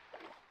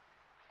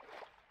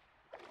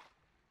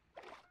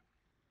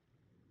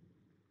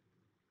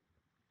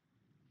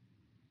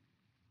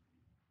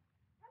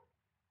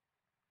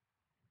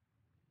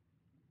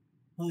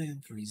 I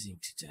am freezing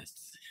to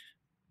death.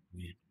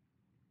 Yeah.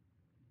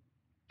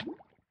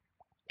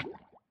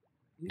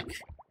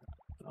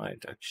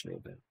 Right, actually,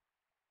 but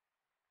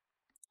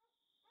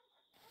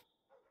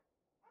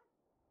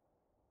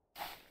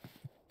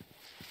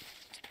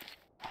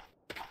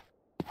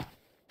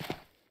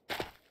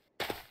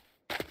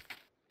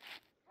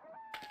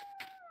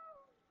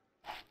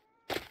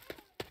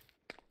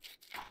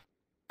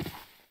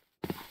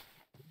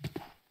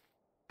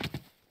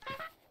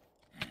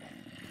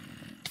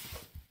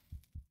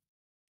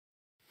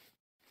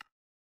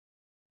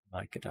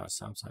like it out,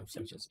 sometimes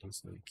they just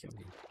instantly kill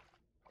me.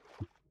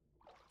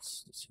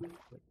 It's really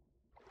good.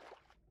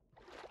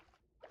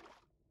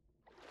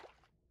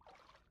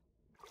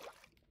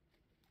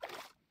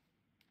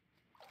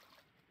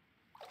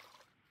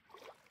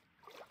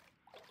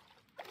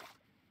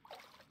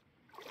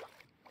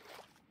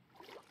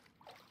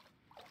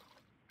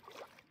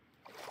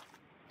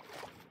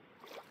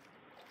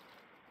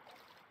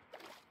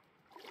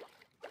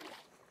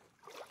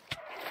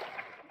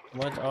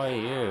 What are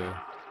you?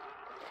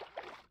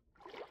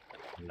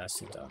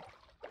 Nicely done.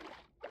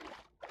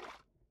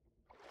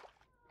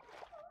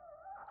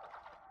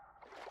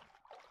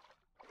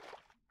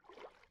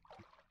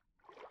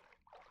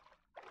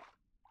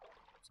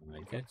 I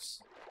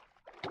guess.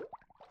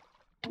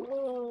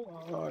 Oh,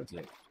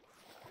 okay.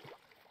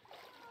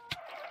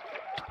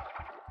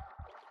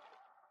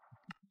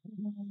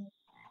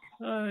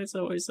 Oh, it's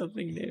always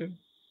something new.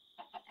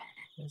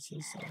 This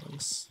is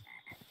always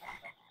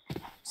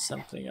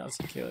something else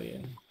to kill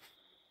you.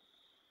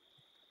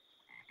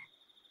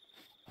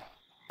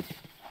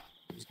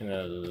 I'm just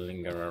gonna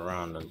linger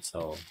around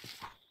until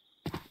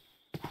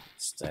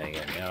staying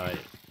in. Yeah,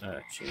 oh,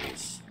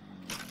 jeez.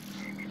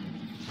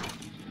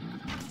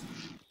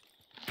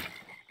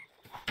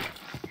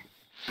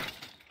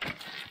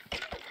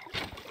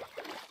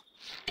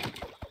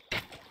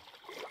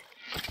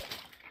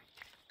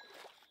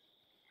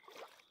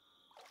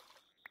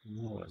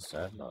 What was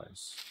that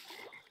noise?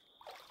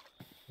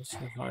 Let's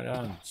go find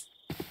out.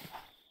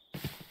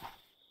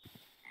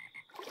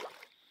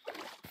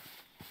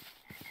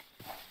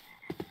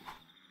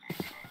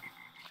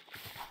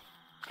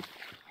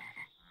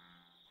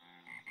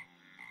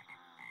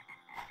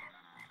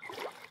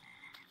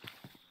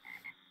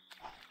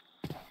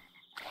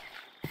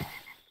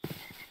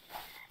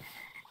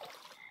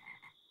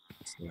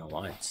 It's no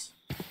lights.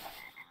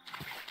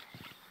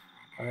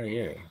 How are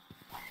you?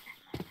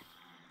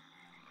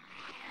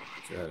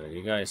 Sure,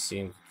 you guys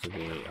seem to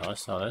be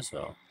hostile as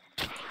well.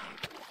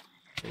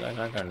 You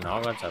like a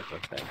Naga type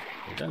of thing.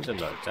 You don't do a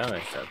lot of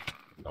damage, that's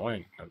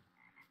annoying.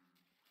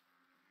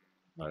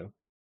 No.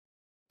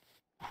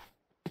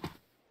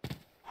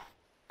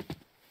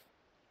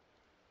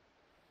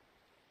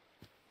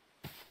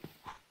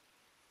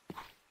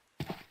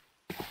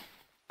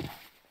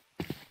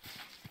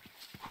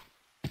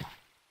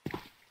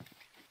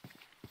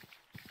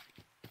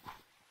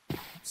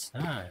 What's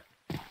that?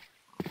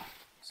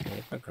 It's a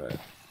hypocrite.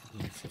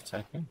 It's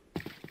attacking.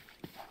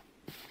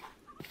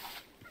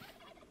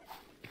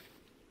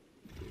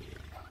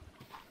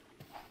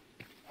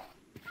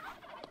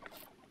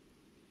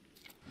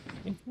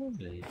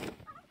 Probably.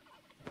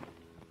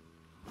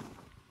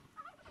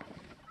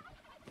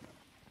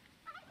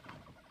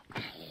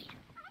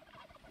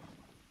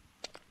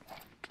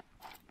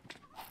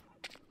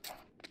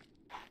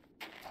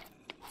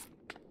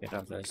 Get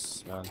off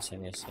this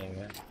mountainous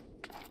area.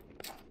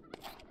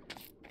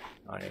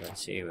 I can't even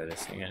see where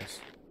this thing is.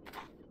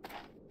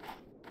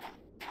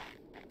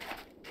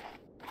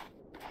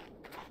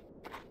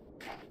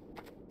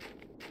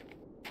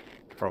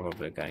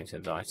 Probably going to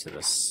die to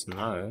the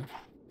snow.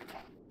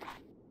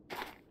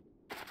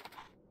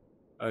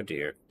 Oh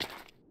dear.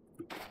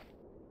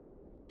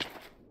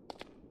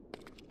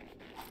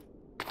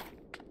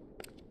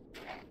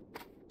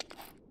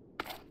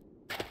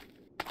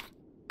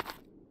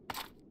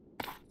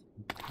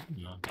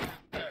 No.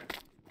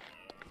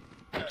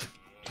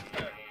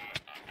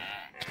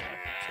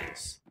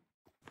 Jeez.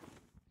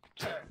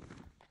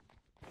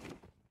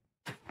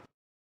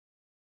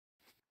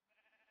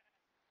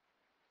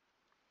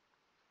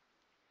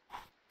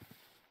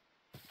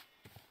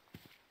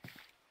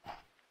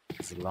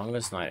 It's the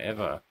longest night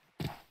ever.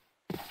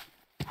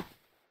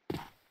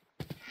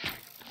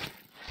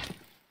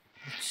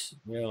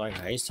 You're like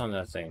haste on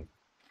that thing.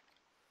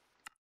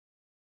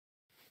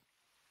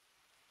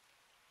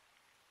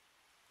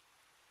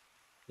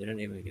 You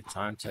didn't even get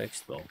time to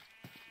explore.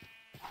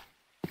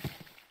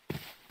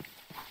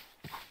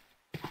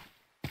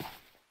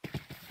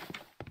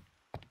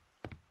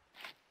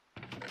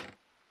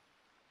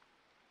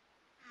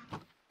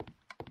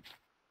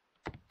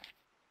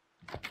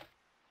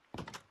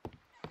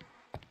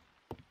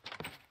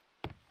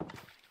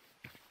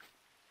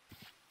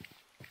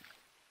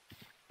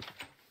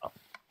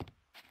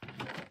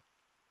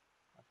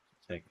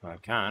 think I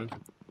can.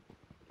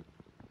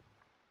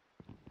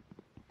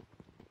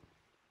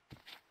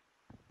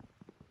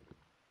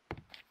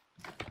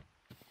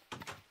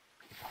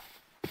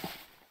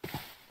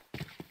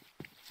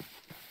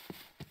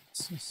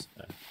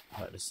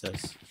 What is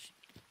this?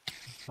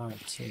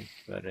 Can't see,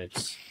 but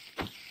it's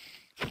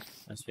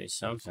must be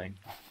something.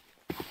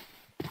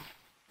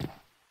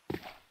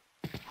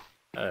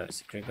 Oh,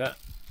 it's a creeper.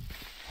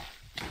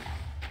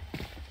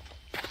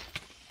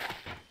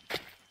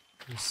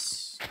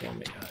 It's gonna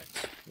be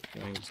out.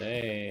 We're going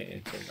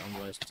there. It's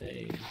almost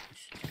day.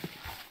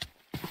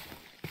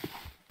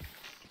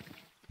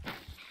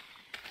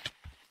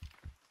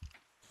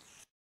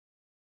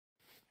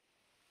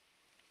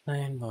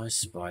 Slain by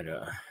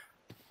spider.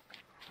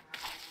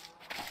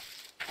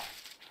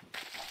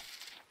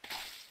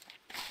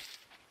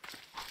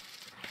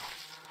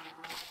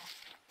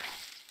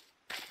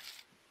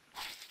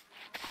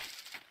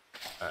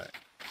 Alright,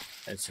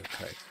 it's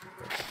okay.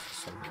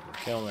 Something will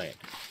kill me.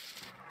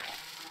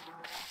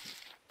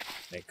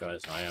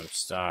 Because I am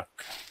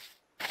stuck.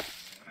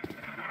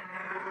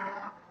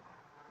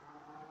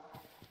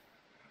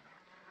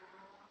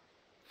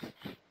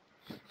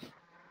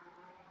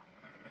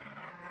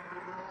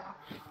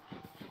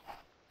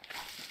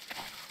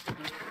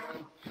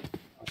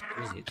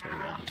 Easy to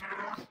run.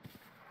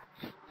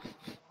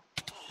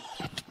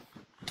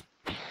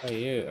 Oh,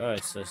 you. Oh,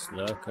 it's this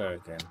lurker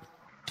again.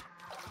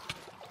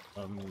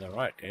 I'm in the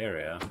right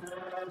area.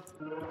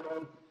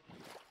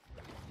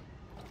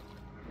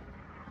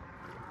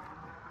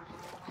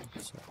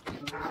 So.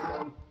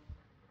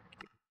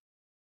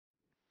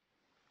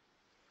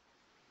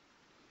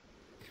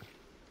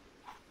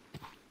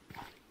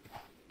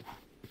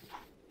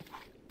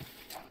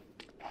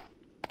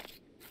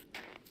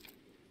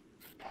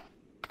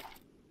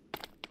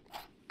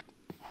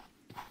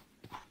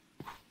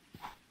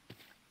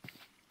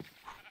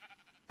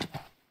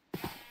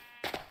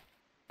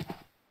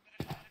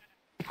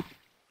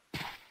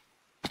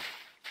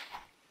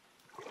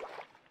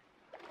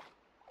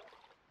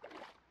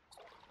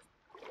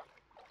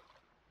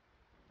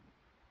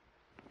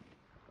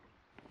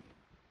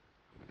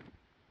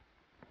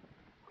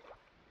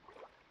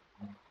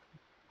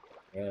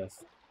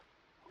 Yes.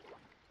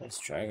 That's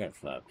dragon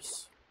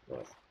flaps.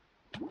 But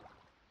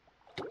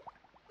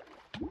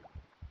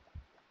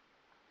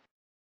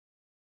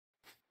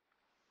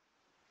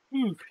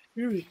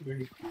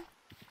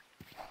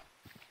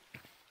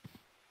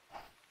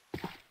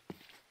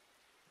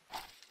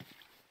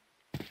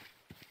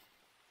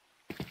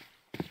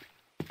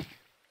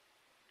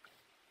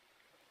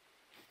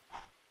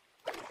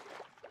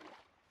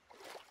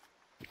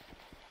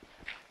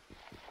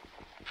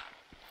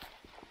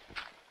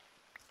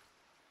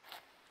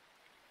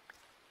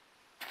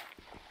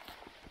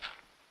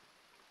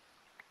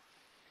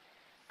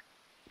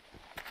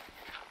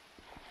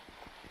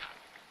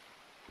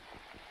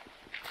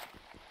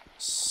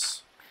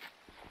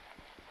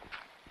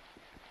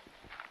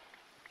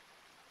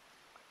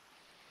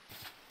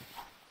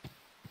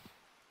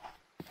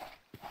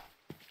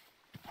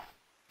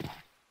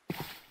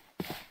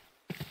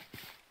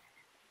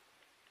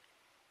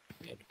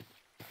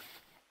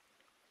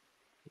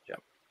good job.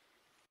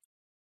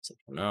 So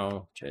for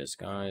now, cheers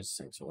guys.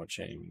 Thanks for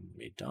watching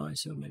me die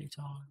so many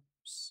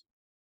times.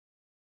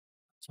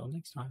 Until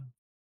next time.